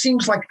 Because it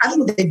seems like, I don't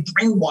know, they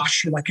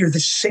brainwash you like you're the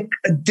sick,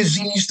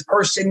 diseased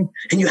person,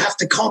 and you have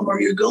to come or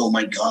you go, oh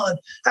my God.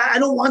 I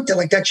don't want that.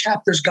 Like that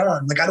chapter's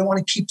gone. Like I don't want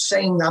to keep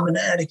saying I'm an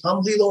addict,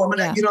 I'm Lillo, I'm an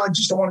addict. I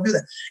just don't want to do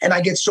that. And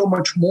I get so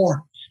much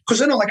more.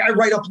 Because like I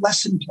write up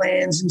lesson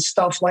plans and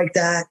stuff like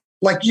that.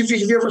 Like, have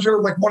you ever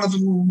heard like one of the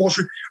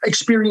most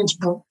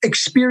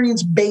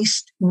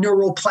experience-based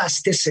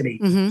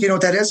neuroplasticity? Mm-hmm. You know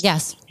what that is?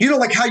 Yes.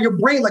 Like how your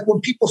brain, like when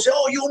people say,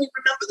 oh, you only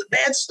remember the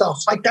bad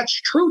stuff. Like that's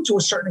true to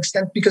a certain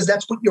extent because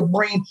that's what your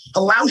brain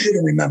allows you to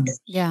remember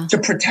to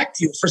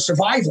protect you for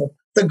survival.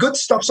 The good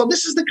stuff. So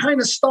this is the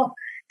kind of stuff.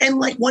 And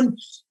like and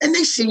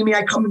they see me,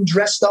 I come in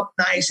dressed up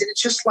nice. And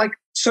it's just like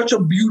such a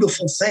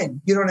beautiful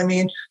thing. You know what I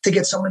mean? To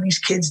get some of these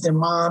kids, their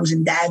moms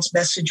and dads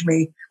message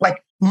me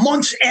like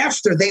months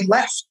after they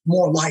left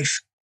More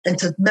Life and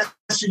to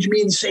message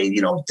me and say,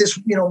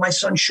 my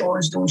son Sean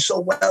is doing so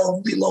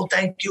well. Lillo,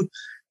 thank you.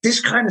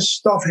 This kind of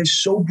stuff is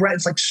so bright.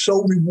 It's like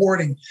so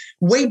rewarding,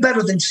 way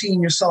better than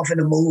seeing yourself in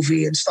a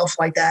movie and stuff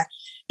like that.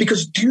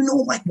 Because do you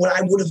know like what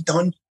I would have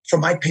done for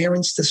my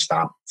parents to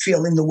stop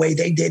feeling the way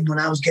they did when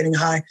I was getting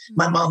high?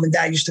 My mom and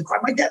dad used to cry.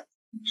 My dad, are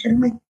you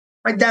kidding me?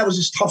 My dad was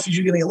as tough as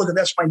you're going to get. Look at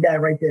that's my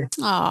dad right there.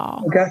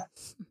 Oh, okay.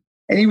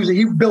 And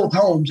he built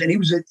homes, and he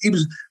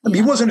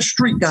wasn't a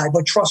street guy,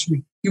 but trust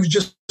me, he was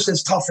just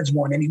as tough as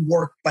one, and he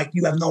worked like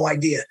you have no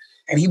idea.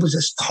 And he was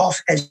as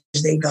tough as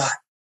they got.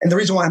 And the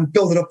reason why I'm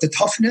building up the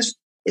toughness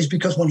is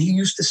because when he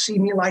used to see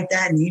me like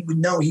that, and he would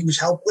know he was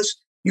helpless,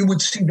 you would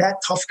see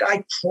that tough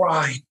guy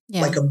cry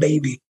like a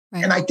baby.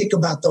 Right. And I think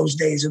about those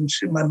days and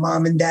my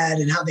mom and dad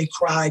and how they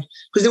cried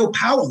because they were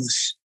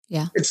powerless.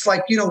 Yeah. It's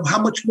like,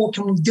 how much more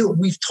can we do?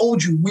 We've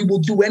told you we will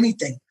do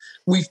anything.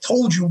 We've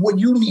told you what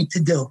you need to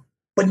do.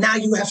 But now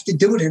you have to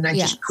do it. And I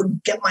just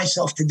couldn't get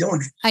myself to doing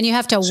it. And you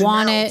have to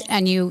want it.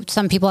 And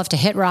some people have to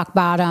hit rock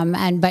bottom.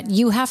 But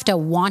you have to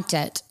want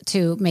it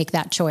to make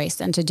that choice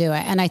and to do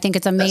it. And I think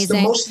it's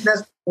amazing.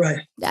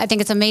 Right. I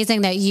think it's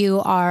amazing that you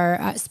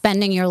are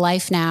spending your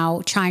life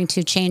now trying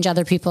to change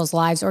other people's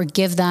lives or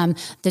give them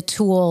the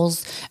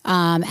tools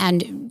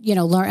and,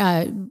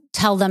 learn,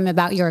 tell them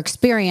about your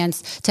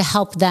experience to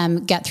help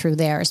them get through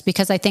theirs.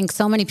 Because I think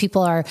so many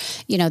people are,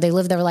 they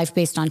live their life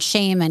based on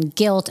shame and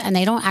guilt, and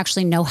they don't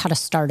actually know how to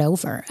start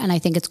over. And I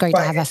think it's great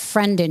to have a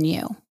friend in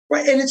you.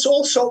 Right. And it's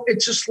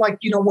just like,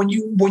 when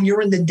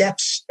you're in the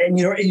depths and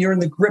you're in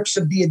the grips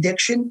of the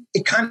addiction,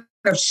 it kind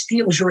of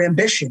steals your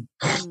ambition.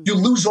 You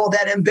lose all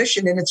that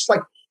ambition. And it's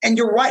like, and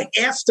you're right,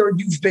 after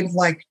you've been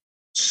like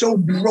so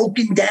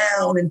broken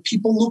down and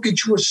people look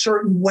at you a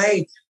certain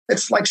way,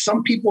 it's like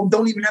some people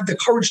don't even have the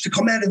courage to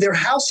come out of their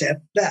house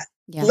after that,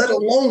 let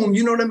alone,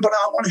 but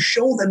I want to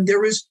show them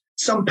there is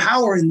some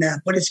power in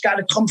that, but it's got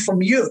to come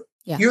from you.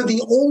 Yeah. You're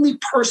the only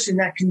person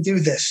that can do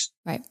this.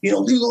 Right.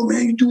 Lillo,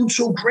 man, you're doing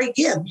so great.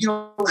 Yeah.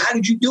 How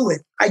did you do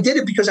it? I did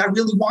it because I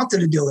really wanted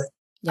to do it.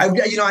 Yeah.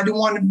 I didn't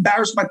want to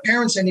embarrass my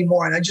parents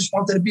anymore. And I just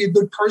wanted to be a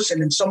good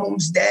person, and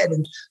someone's dead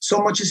and so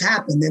much has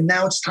happened. And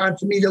now it's time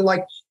for me to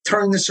like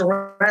turn this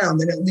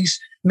around and at least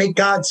make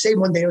God say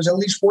one day it was at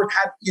least worth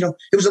it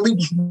was at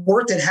least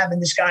worth it having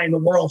this guy in the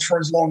world for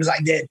as long as I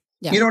did.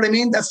 Yeah. You know what I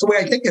mean? That's the way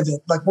I think of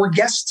it. Like, we're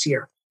guests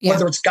here,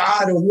 whether it's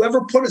God or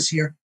whoever put us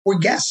here, we're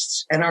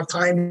guests and our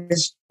time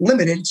is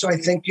limited. So I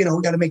think, we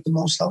got to make the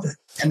most of it.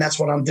 And that's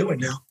what I'm doing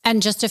now.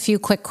 And just a few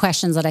quick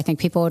questions that I think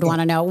people would want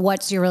to know.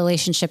 What's your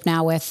relationship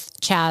now with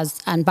Chaz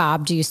and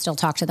Bob? Do you still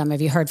talk to them?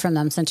 Have you heard from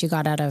them since you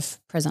got out of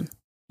prison?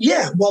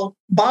 Yeah. Well,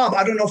 Bob,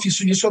 I don't know if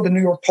you saw the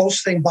New York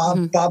Post thing.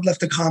 Bob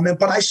left a comment,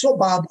 but I saw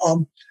Bob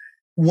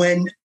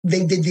when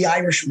they did The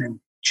Irishman.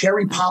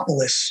 Jerry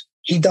Popoulos,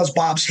 he does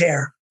Bob's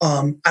hair.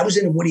 I was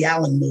in a Woody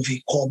Allen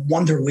movie called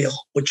Wonder Wheel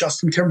with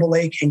Justin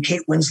Timberlake and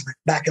Kate Winslet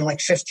back in like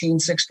 15,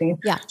 16.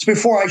 Yeah. It's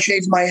before I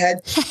shaved my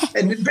head.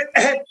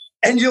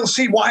 and you'll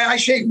see why I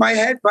shaved my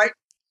head, right?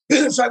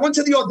 So I went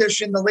to the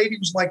audition. The lady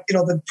was like,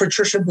 the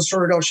Patricia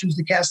Basurdo, she was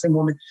the casting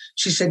woman.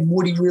 She said,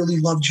 Woody really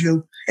loved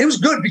you. And it was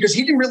good because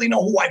he didn't really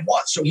know who I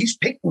was. So he's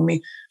picking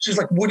me. She's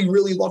like, Woody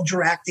really loved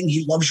your acting.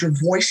 He loves your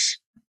voice.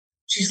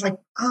 She's like,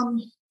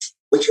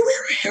 would you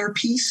wear a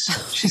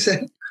hairpiece? She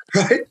said,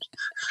 right?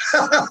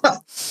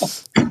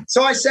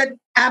 So I said,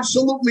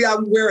 absolutely, I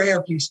would wear a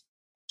hairpiece.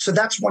 So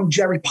that's when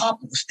Jerry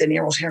Popoulos, De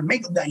Niro's hair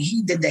makeup guy,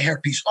 he did the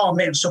hairpiece. Oh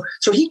man. So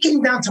he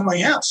came down to my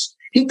house.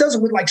 He does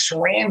it with like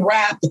saran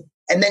wrap.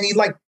 And then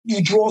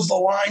he draws the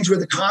lines where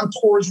the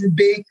contours would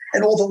be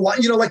and all the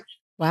lines,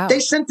 wow. They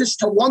sent this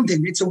to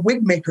London. It's a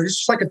wig maker. This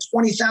is like a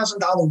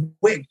 $20,000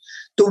 wig.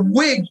 The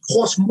wig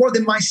cost more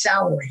than my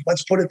salary.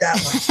 Let's put it that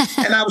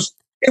way. And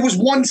it was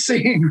one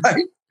scene,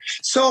 right?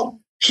 So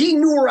he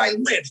knew where I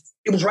lived.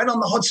 It was right on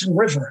the Hudson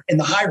River in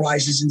the high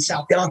rises in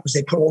South Yonkers.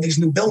 They put all these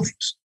new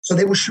buildings. So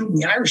they were shooting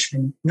The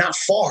Irishman not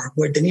far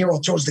where De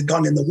Niro throws the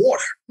gun in the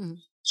water. Mm.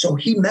 So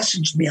he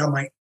messaged me on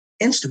my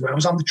Instagram. I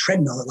was on the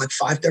treadmill at like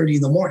 5:30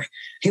 in the morning.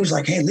 He was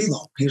like, hey,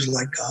 Lillo. He was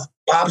like,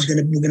 Bob's we're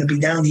going to be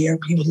down here.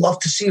 He would love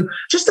to see you.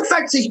 Just the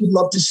fact that he would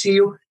love to see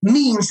you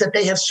means that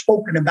they have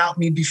spoken about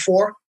me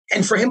before.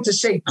 And for him to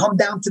say, come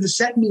down to the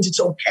set means it's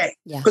okay.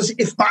 Because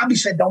if Bobby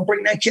said, don't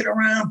bring that kid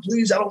around,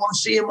 please, I don't want to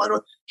see him.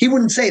 He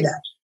wouldn't say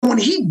that. When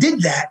he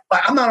did that,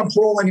 I'm not on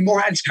parole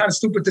anymore. It's kind of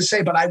stupid to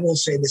say, but I will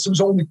say this. It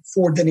was only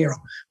for De Niro.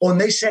 When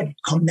they said,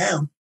 come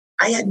down,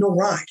 I had no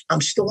ride.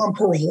 I'm still on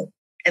parole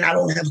and I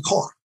don't have a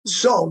car.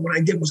 So what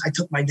I did was I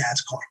took my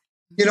dad's car.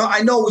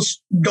 I know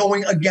it's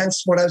going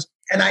against what I was,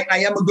 and I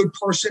am a good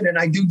person and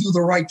I do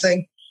the right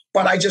thing,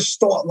 but I just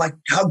thought, like,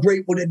 how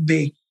great would it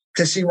be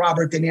to see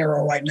Robert De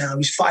Niro right now?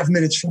 He's 5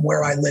 minutes from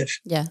where I live.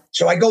 Yeah.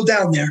 So I go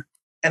down there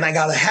and I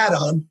got a hat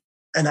on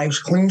and I was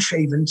clean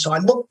shaven. So I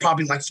look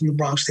probably like from the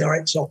Bronx there,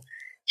 right? So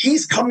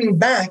he's coming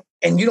back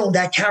and,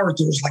 that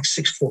character was like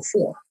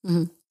 6'4".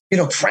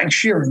 Mm-hmm. Frank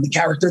Sheeran, the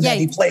character that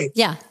he played.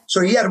 Yeah.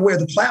 So he had to wear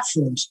the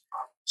platforms.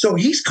 So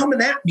he's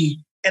coming at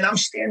me. And I'm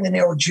standing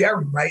there with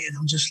Jerry, right? And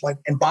I'm just like,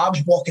 and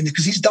Bob's walking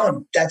because he's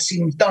done. That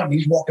scene's done.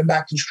 He's walking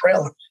back to his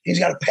trailer. He's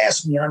got to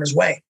pass me on his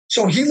way.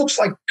 So he looks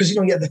like, because,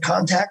 he had the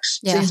contacts.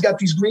 Yeah. So he's got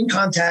these green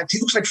contacts. He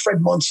looks like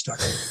Fred Munster.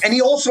 And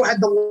he also had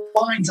the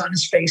lines on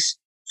his face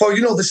for, the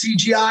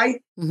CGI.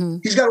 Mm-hmm.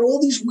 He's got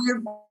all these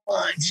weird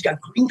lines. He's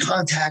got green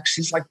contacts.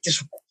 He's like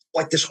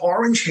this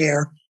orange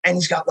hair. And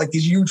he's got like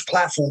these huge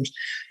platforms.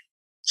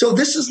 So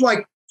this is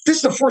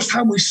the first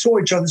time we saw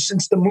each other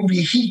since the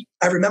movie Heat.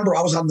 I remember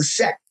I was on the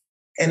set.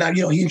 And,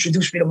 he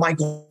introduced me to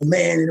Michael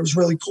Mann, and it was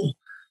really cool.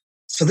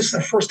 So this is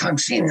the first time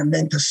seeing him.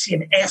 Then to see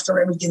him after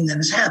everything that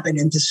has happened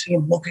and to see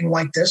him looking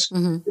like this,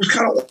 It was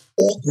kind of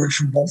awkward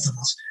for both of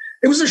us.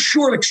 It was a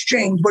short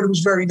exchange, but it was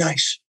very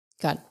nice.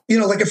 Good.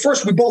 At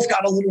first we both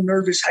got a little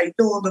nervous. How you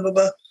doing? Blah, blah,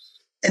 blah.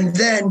 And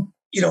then,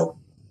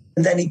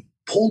 he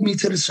pulled me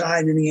to the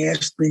side and he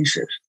asked me, he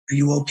said, are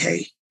you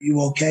okay? You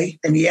okay?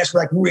 And he asked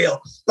me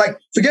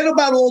forget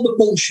about all the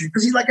bullshit.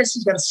 Because like I said,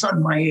 he's got a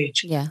son my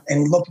age. Yeah. And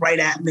he looked right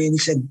at me and he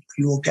said, are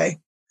you okay? I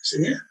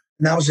said, yeah.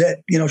 And that was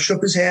it.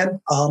 Shook his hand.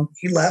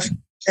 He left.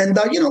 And,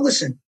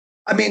 listen,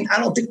 I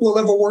don't think we'll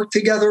ever work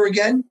together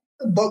again.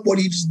 But what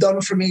he's done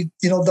for me,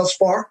 thus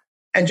far,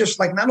 and just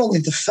not only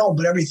the film,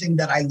 but everything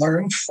that I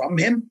learned from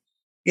him,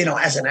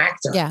 as an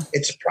actor,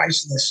 it's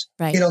priceless.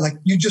 Right.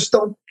 You just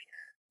don't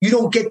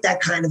get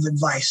that kind of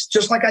advice.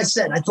 Just like I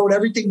said, I thought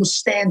everything was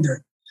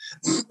standard.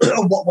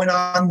 What went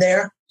on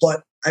there,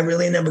 but I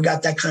really never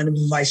got that kind of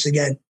advice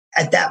again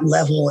at that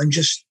level, and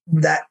just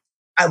that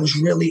I was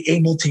really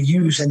able to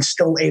use and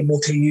still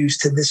able to use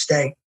to this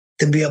day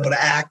to be able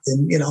to act.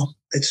 And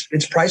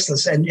it's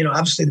priceless. And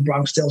obviously the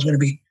Bronx Tale is going to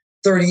be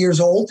 30 years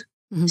old.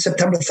 Mm-hmm.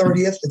 September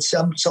 30th, it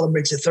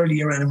celebrates a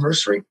 30-year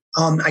anniversary.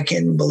 I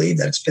can't believe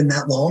that it's been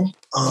that long.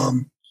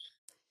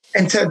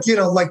 And to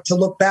to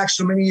look back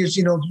so many years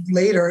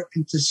later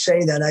and to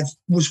say that I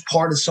was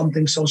part of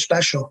something so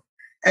special.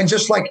 And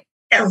just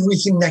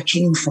everything that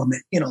came from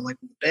it, the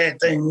bad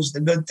things,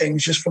 the good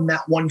things, just from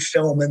that one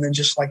film, and then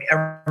just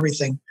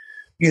everything,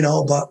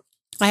 but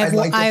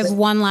I have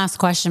one last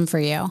question for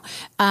you.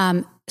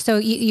 So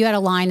you had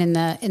a line in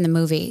the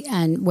movie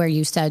and where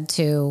you said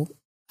to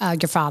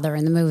your father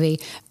in the movie,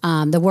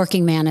 the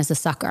working man is a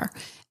sucker.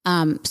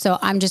 So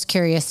I'm just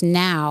curious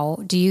now,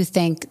 do you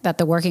think that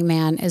the working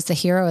man is the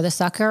hero or the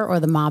sucker, or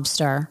the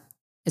mobster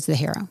is the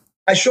hero?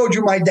 I showed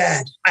you my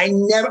dad. I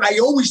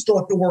always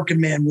thought the working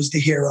man was the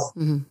hero.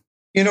 Mm-hmm.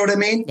 You know what I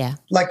mean? Yeah.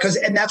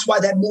 And that's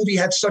why that movie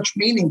had such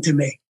meaning to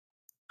me.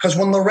 Because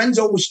when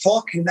Lorenzo was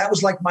talking, that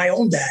was like my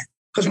own dad.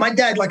 Because my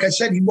dad, like I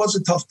said, he was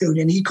a tough dude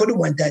and he could have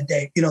went that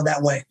day,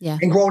 that way. Yeah.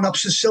 And growing up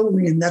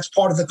Sicilian, that's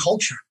part of the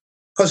culture.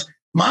 Because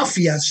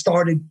mafia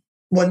started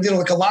when,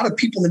 like a lot of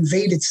people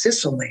invaded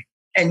Sicily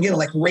and,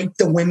 like raped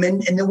the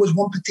women. And there was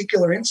one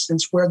particular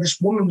instance where this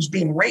woman was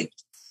being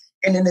raped.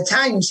 And in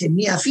Italian, say,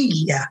 mia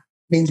figlia,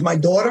 means my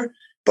daughter.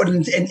 But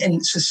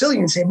in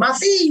Sicilian, say, ma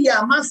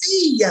figlia, ma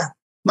figlia.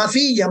 My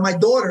figlia, my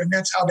daughter, and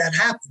that's how that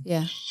happened.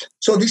 Yeah.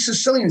 So these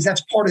Sicilians,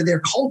 that's part of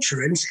their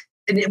culture, and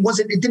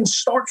it didn't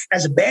start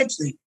as a bad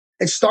thing.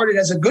 It started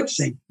as a good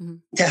thing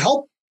to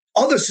help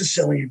other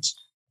Sicilians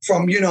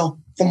from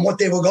what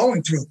they were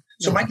going through.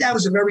 So my dad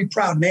was a very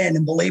proud man,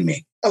 and believe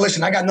me,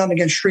 listen, I got nothing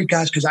against street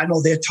guys because I know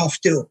they're tough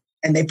too,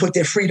 and they put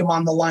their freedom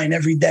on the line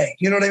every day.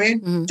 You know what I mean?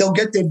 Mm-hmm. They'll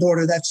get their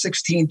daughter at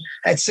 16,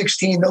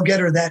 they'll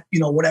get her that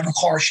whatever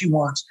car she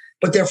wants.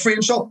 But their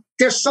freedom. So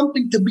there's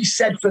something to be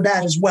said for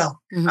that as well.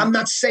 Mm-hmm. I'm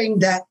not saying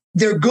that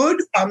they're good.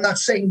 I'm not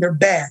saying they're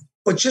bad.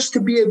 But just to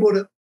be able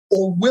to,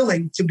 or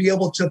willing to be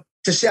able to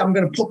say, I'm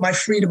going to put my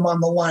freedom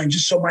on the line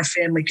just so my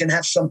family can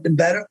have something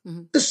better.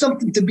 Mm-hmm. There's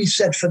something to be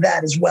said for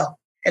that as well.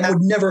 And I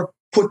would never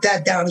put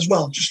that down as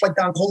well. Just like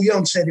Don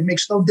Corleone said, it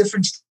makes no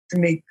difference to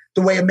me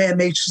the way a man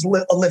makes a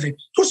living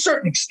to a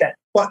certain extent.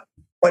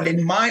 But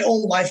in my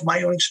own life,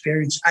 my own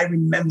experience, I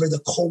remember the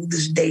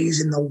coldest days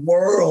in the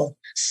world.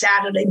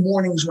 Saturday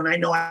mornings when I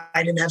know I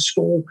didn't have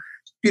school,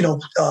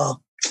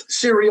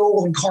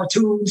 cereal and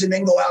cartoons, and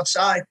then go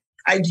outside.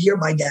 I'd hear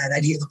my dad.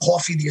 I'd hear the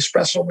coffee, the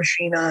espresso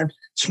machine on,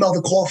 smell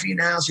the coffee in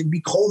the house. It'd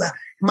be cold out.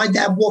 My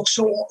dad worked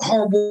so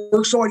hard,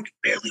 so he could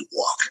barely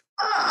walk.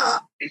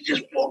 He's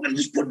just walking,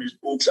 just putting his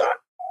boots on.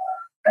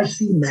 I've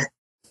seen that.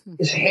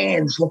 His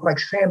hands look like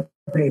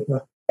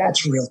sandpaper.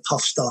 That's real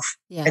tough stuff.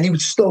 Yeah. And he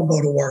would still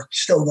go to work.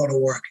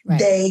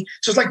 Right.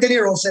 Just like De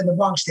Niro said in the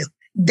Bronx deal,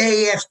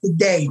 day after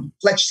day.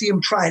 Let's see him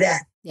try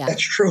that. Yeah.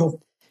 That's true.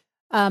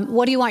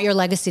 What do you want your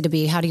legacy to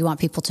be? How do you want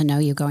people to know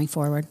you going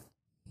forward?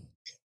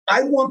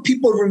 I want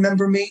people to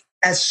remember me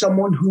as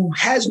someone who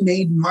has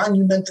made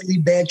monumentally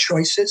bad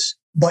choices,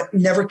 but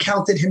never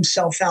counted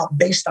himself out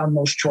based on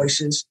those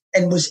choices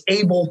and was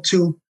able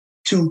to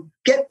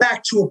get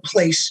back to a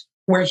place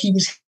where he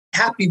was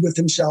happy with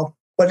himself,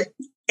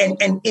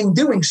 and in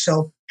doing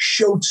so,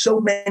 showed so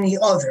many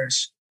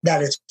others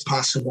that it's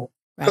possible.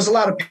 Because a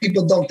lot of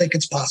people don't think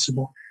it's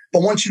possible.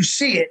 But once you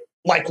see it,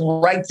 like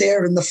right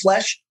there in the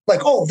flesh,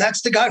 like, oh,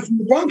 that's the guy from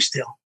the Bronx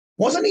deal.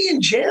 Wasn't he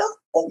in jail?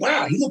 Oh,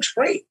 wow, he looks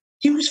great.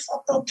 He was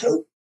fucked up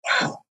too.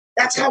 Wow,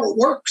 that's how it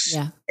works.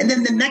 Yeah. And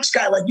then the next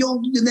guy, like,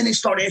 and then they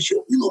start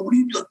asking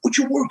you, what's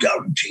your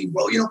workout routine,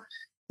 bro?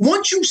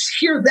 Once you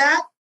hear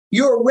that,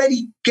 you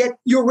already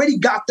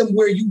got them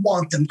where you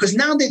want them, because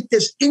now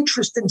there's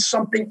interest in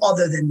something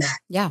other than that.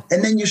 Yeah.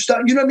 And then you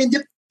start, you know what I mean?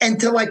 And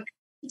to like,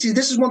 see,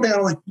 this is one thing I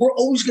don't like. We're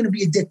always going to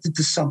be addicted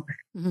to something.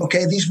 Mm-hmm.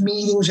 Okay. These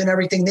meetings and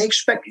everything, they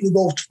expect you to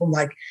go from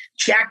like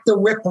Jack the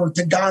Ripper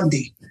to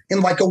Gandhi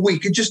in like a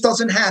week. It just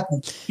doesn't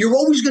happen. You're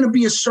always going to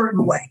be a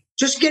certain way.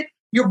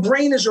 Your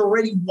brain is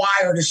already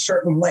wired a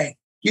certain way.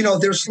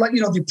 There's like,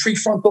 the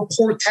prefrontal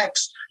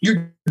cortex,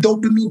 your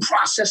dopamine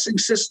processing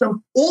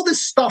system. All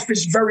this stuff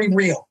is very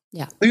real.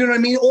 Yeah. You know what I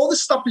mean? All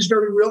this stuff is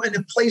very real, and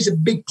it plays a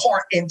big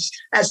part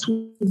as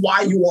to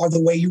why you are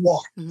the way you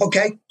are. Mm-hmm.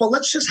 Okay. But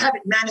let's just have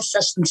it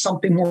manifest in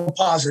something more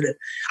positive.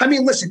 I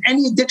mean, listen,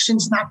 any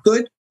addiction's not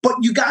good, but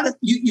you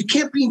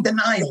can't be in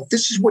denial.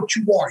 This is what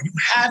you are. You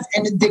have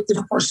an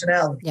addictive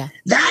personality. Yeah.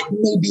 That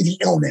may be the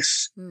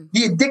illness,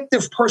 the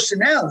addictive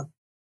personality,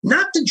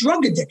 not the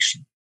drug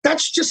addiction.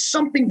 That's just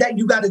something that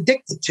you got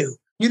addicted to.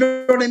 You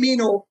know what I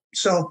mean? And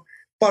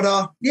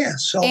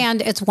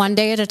it's one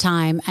day at a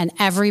time, and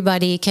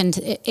everybody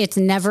it's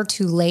never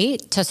too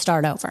late to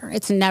start over.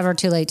 It's never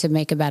too late to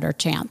make a better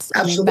chance.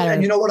 Absolutely. Better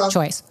and you know what?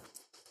 Choice.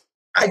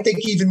 I think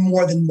even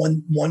more than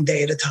one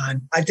day at a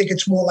time. I think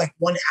it's more like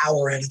 1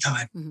 hour at a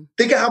time. Mm-hmm.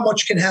 Think of how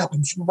much can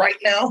happen from right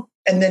now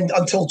and then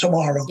until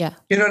tomorrow. Yeah.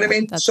 You know what I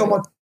mean? So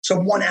much. So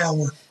 1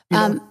 hour.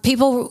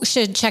 People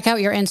should check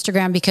out your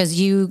Instagram because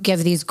you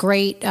give these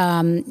great,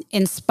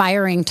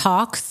 inspiring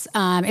talks.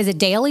 Is it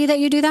daily that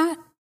you do that?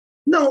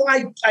 No,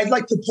 I'd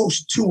like to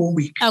post 2 a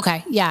week.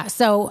 Okay. Yeah.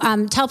 So,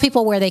 tell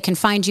people where they can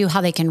find you,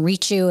 how they can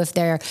reach you, if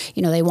they're,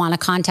 they want to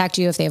contact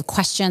you, if they have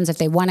questions, if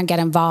they want to get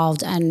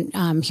involved and,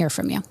 hear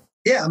from you.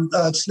 Yeah.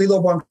 It's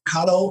Lillo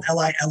Brancato,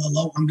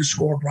 LILLO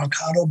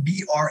 _Brancato,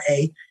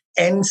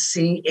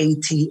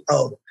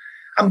 BRANCATO.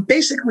 I'm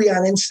basically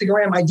on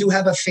Instagram. I do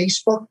have a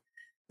Facebook.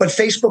 But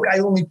Facebook, I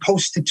only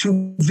post the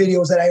 2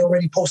 videos that I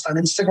already post on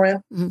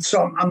Instagram. Mm-hmm.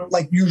 So I'm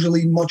like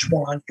usually much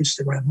more on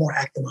Instagram, more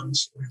active on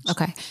Instagram.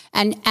 Okay.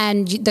 And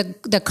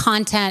the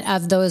content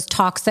of those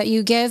talks that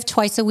you give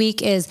twice a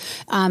week is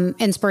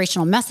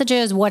inspirational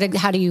messages.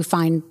 How do you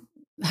find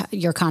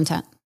your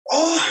content?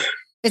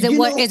 Is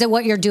it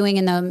what you're doing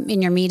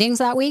in your meetings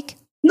that week?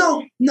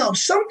 No.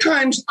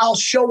 Sometimes I'll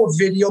show a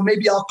video.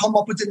 Maybe I'll come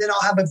up with it, and then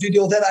I'll have a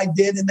video that I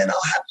did, and then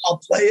I'll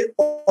play it.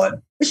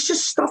 But it's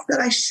just stuff that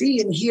I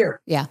see and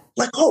hear. Yeah.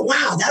 Like, oh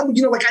wow, that would,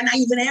 like, I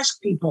even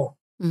ask people,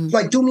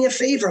 like, do me a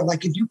favor.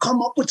 Like, if you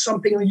come up with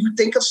something or you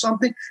think of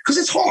something, because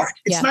it's hard.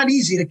 It's not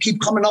easy to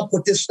keep coming up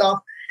with this stuff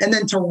and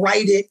then to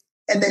write it.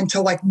 And then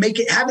to like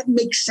have it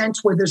make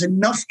sense where there's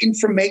enough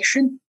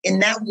information in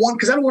that one,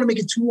 because I don't want to make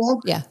it too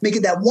long. Yeah. Make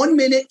it that 1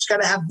 minute. It's got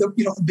to have the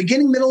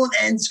beginning, middle, and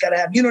end. It's got to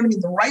have,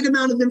 the right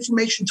amount of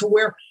information to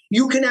where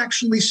you can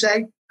actually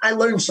say, I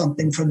learned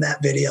something from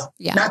that video.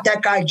 Yeah. Not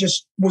that guy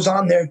just was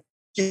on there,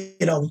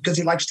 because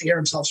he likes to hear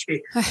himself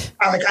speak.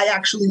 I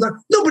actually learned.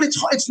 No, but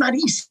it's not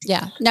easy.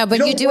 Yeah. No,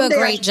 but you do a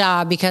great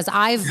job, because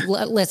I've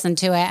listened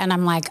to it and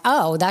I'm like,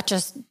 oh, that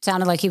just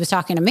sounded like he was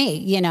talking to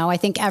me. I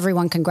think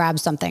everyone can grab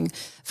something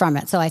from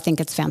it. So I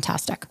think it's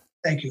fantastic.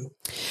 Thank you.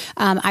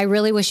 I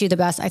really wish you the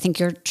best. I think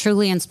you're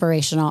truly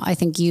inspirational. I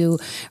think you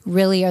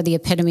really are the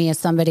epitome of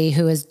somebody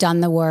who has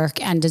done the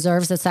work and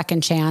deserves a second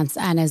chance,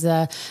 and is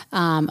a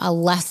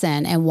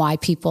lesson in why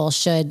people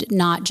should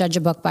not judge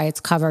a book by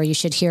its cover. You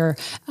should hear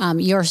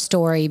your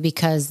story,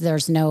 because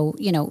there's no,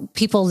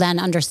 people then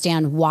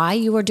understand why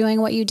you were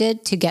doing what you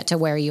did to get to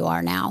where you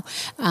are now.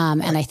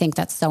 And I think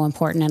that's so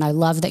important. And I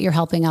love that you're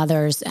helping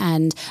others,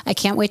 and I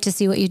can't wait to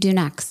see what you do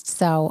next.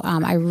 So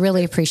I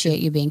really appreciate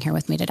you being here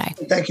with me today.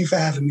 Thank you for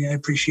having me. I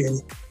appreciate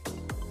it.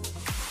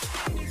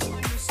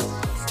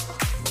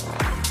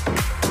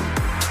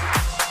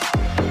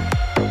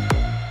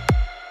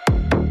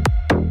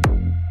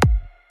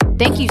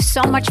 Thank you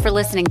so much for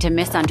listening to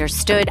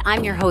Misunderstood.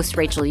 I'm your host,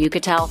 Rachel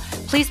Yucatel.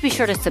 Please be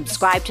sure to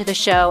subscribe to the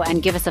show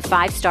and give us a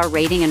 5-star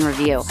rating and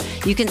review.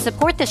 You can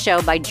support the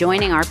show by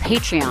joining our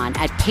Patreon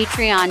at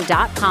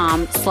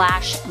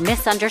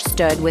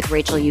patreon.com/misunderstood with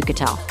Rachel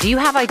Yucatel. Do you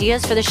have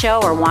ideas for the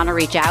show or want to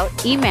reach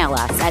out? Email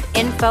us at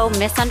info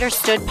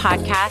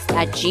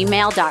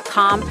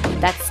misunderstoodpodcast@gmail.com.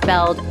 That's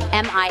spelled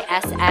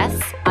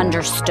MISS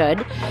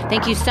understood.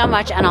 Thank you so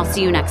much, and I'll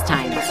see you next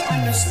time.